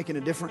it's not making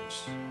a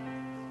difference?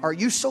 Are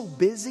you so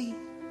busy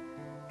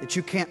that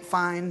you can't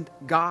find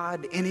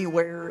God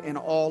anywhere in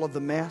all of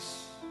the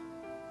mess?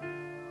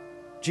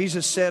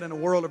 Jesus said in a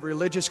world of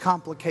religious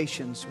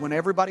complications, when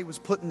everybody was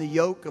put in the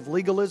yoke of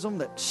legalism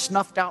that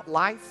snuffed out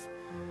life,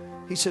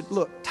 He said,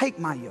 look, take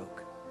my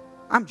yoke.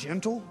 I'm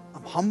gentle.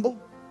 I'm humble.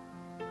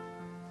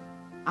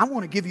 I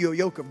want to give you a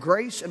yoke of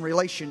grace and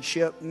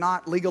relationship,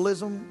 not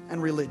legalism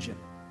and religion.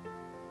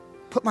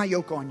 Put my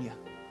yoke on you.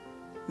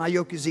 My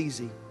yoke is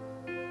easy.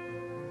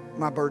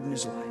 My burden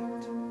is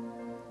light.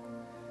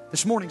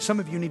 This morning, some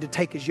of you need to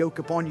take His yoke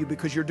upon you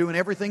because you're doing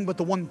everything but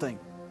the one thing.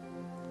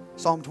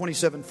 Psalm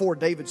 27:4,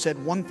 David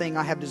said, "One thing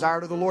I have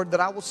desired of the Lord that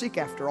I will seek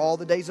after all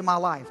the days of my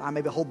life. I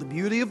may behold the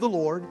beauty of the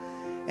Lord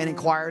and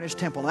inquire in His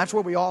temple." And that's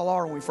where we all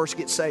are when we first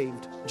get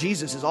saved.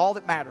 Jesus is all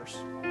that matters.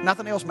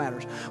 Nothing else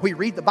matters. We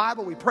read the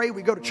Bible, we pray,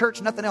 we go to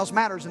church, nothing else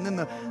matters. And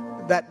then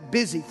that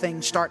busy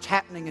thing starts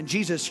happening, and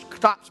Jesus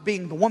stops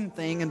being the one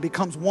thing and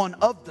becomes one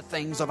of the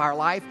things of our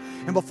life.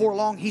 And before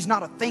long, He's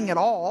not a thing at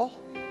all.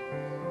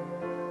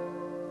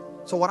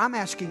 So what I'm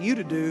asking you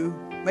to do,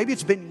 maybe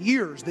it's been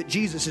years that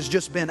Jesus has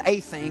just been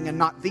a thing and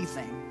not the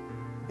thing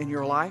in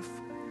your life.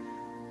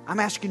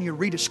 I'm asking you to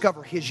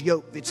rediscover His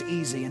yoke that's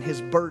easy and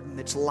His burden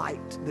that's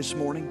light this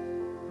morning,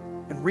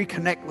 and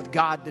reconnect with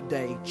God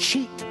today.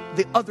 Cheat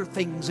the other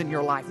things in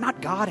your life,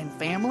 not God and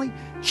family.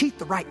 Cheat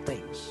the right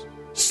things.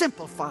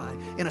 Simplify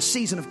in a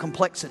season of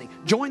complexity.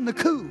 Join the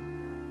coup,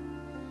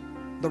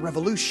 the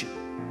revolution.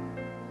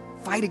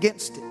 Fight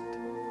against it.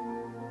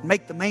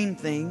 Make the main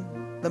thing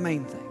the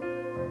main thing.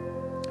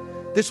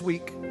 This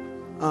week,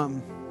 I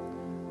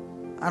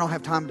don't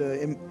have time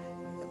to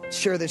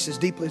share this as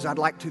deeply as I'd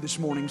like to this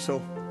morning.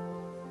 So,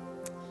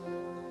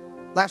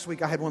 last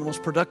week I had one of the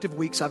most productive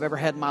weeks I've ever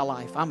had in my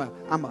life. I'm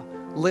a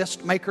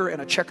list maker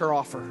and a checker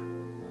offer,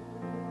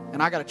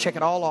 and I got to check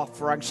it all off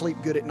before I can sleep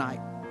good at night.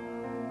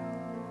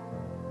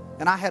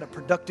 And I had a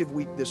productive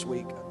week this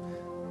week.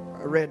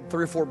 I read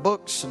 3 or 4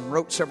 books and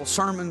wrote several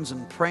sermons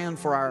and praying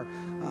for our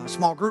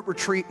small group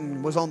retreat,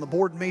 and was on the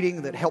board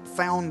meeting that helped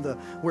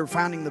we're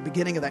founding the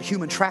beginning of that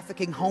human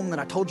trafficking home that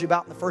I told you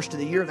about in the first of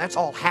the year. That's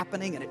all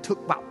happening, and it took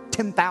about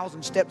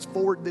 10,000 steps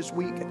forward this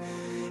week.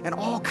 And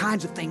all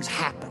kinds of things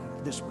happened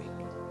this week.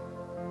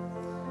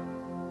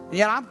 And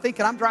yet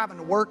I'm driving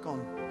to work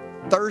on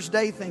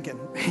Thursday thinking,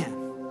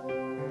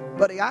 man,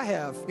 buddy, I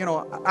don't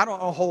know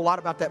a whole lot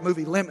about that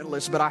movie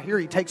Limitless, but I hear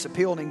he takes a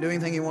pill and he can do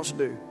anything he wants to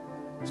do.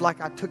 It's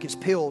like I took his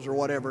pills or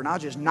whatever, and I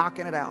was just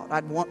knocking it out.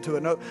 I'd want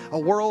to a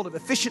world of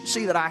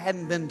efficiency that I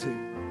hadn't been to.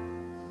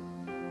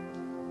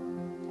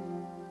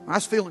 I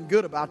was feeling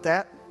good about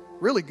that.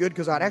 Really good,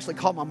 because I'd actually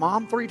called my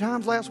mom 3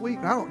 times last week.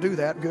 And I don't do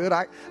that good.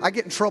 I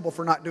get in trouble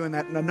for not doing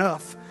that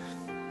enough.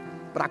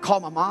 But I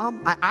called my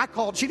mom.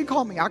 She didn't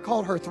call me. I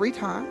called her 3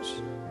 times.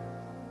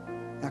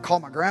 And I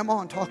called my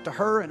grandma and talked to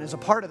her. And as a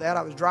part of that,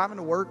 I was driving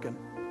to work, and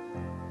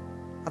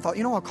I thought,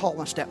 I'll call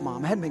my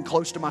stepmom. I hadn't been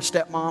close to my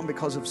stepmom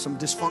because of some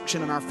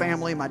dysfunction in our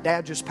family. My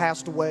dad just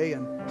passed away,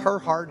 and her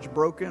heart's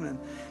broken. And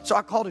so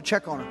I called to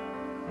check on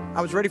her.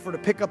 I was ready for her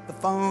to pick up the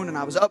phone, and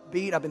I was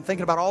upbeat. I've been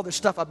thinking about all this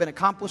stuff I've been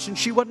accomplishing.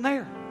 She wasn't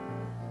there.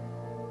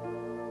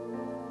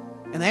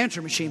 And the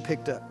answer machine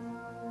picked up.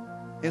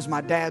 It was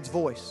my dad's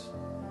voice.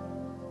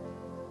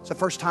 It's the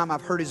first time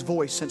I've heard his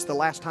voice since the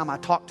last time I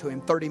talked to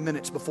him 30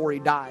 minutes before he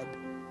died.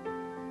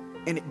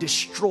 And it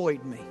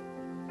destroyed me.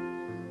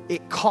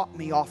 It caught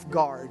me off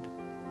guard.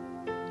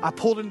 I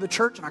pulled into the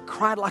church and I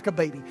cried like a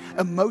baby.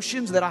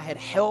 Emotions that I had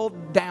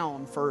held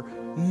down for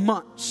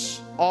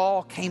months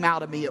all came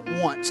out of me at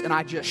once, and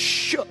I just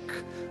shook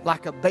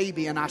like a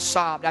baby and I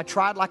sobbed. I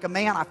tried like a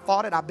man. I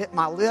fought it. I bit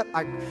my lip.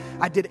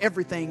 I did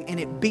everything, and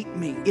it beat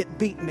me. It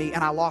beat me,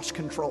 and I lost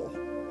control.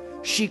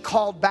 She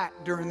called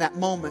back during that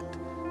moment,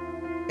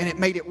 and it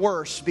made it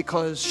worse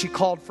because she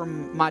called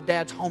from my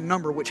dad's home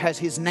number, which has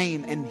his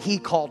name, and he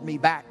called me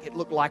back. It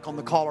looked like on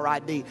the caller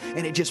ID,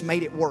 and it just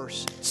made it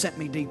worse. It sent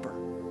me deeper.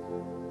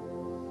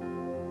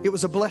 It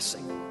was a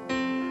blessing.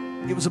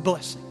 It was a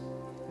blessing.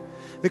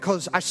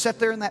 Because I sat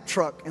there in that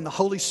truck, and the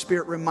Holy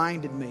Spirit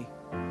reminded me,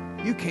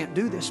 you can't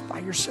do this by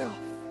yourself.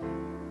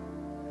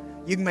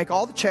 You can make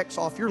all the checks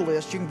off your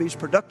list. You can be as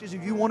productive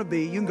as you want to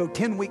be. You can go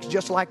 10 weeks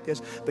just like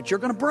this, but you're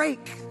going to break.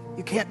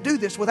 You can't do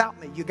this without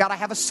me. You got to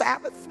have a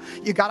Sabbath.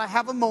 You got to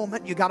have a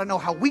moment. You got to know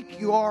how weak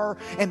you are.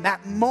 And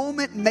that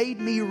moment made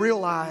me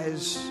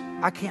realize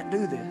I can't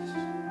do this.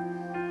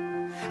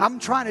 I'm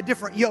trying a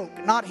different yoke,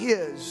 not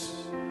His.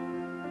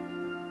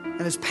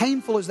 And as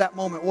painful as that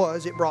moment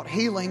was, it brought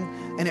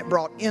healing and it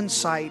brought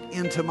insight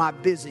into my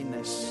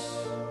busyness.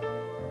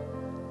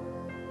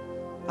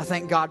 I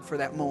thank God for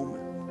that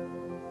moment.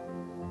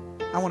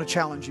 I want to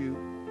challenge you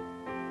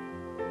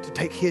to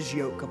take His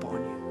yoke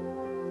upon you.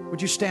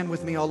 Would you stand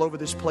with me all over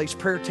this place?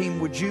 Prayer team,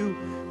 would you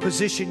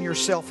position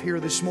yourself here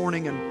this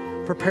morning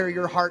and prepare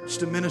your hearts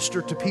to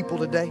minister to people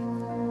today?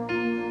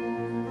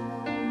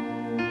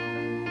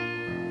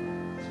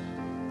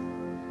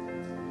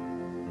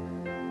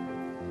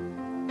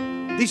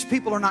 These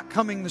people are not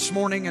coming this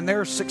morning, and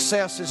their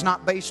success is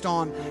not based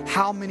on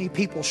how many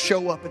people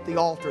show up at the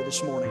altar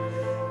this morning.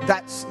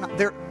 That's not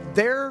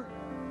their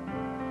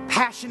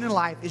passion in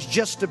life is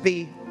just to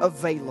be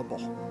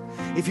available.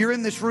 If you're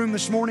in this room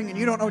this morning and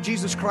you don't know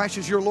Jesus Christ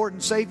as your Lord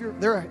and Savior,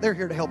 they're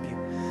here to help you.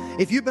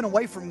 If you've been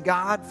away from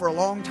God for a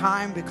long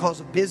time because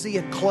of busy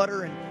and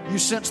clutter, and you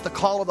sense the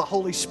call of the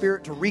Holy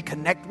Spirit to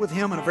reconnect with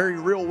Him in a very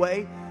real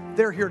way,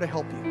 they're here to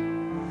help you.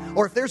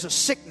 Or if there's a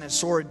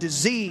sickness or a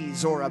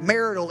disease or a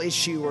marital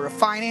issue or a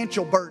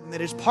financial burden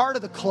that is part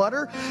of the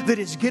clutter that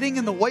is getting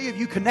in the way of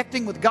you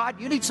connecting with God,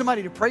 you need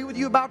somebody to pray with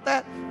you about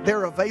that,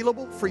 they're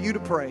available for you to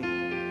pray.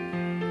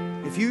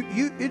 If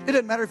it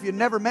doesn't matter if you've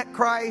never met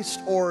Christ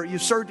or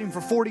you've served Him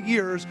for 40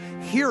 years,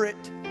 hear it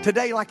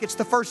today like it's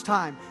the first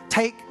time.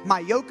 Take my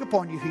yoke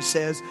upon you, He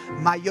says.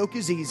 My yoke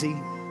is easy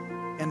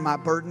and my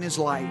burden is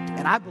light.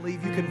 And I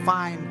believe you can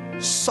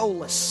find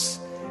solace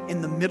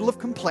in the middle of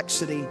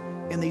complexity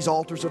in these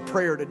altars of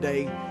prayer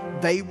today.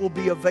 They will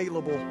be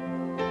available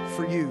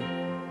for you.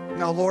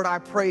 Now, Lord, I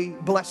pray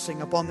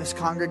blessing upon this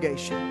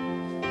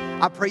congregation.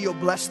 I pray You'll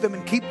bless them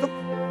and keep them.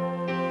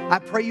 I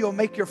pray You'll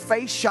make Your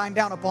face shine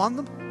down upon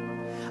them.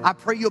 I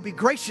pray You'll be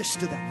gracious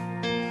to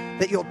them,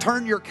 that You'll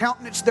turn Your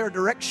countenance their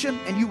direction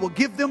and You will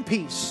give them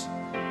peace.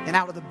 And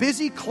out of the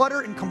busy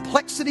clutter and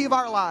complexity of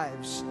our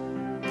lives,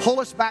 pull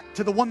us back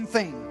to the one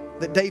thing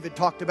that David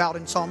talked about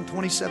in Psalm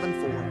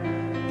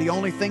 27:4. The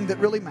only thing that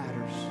really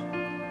matters.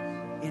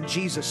 In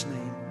Jesus'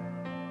 name.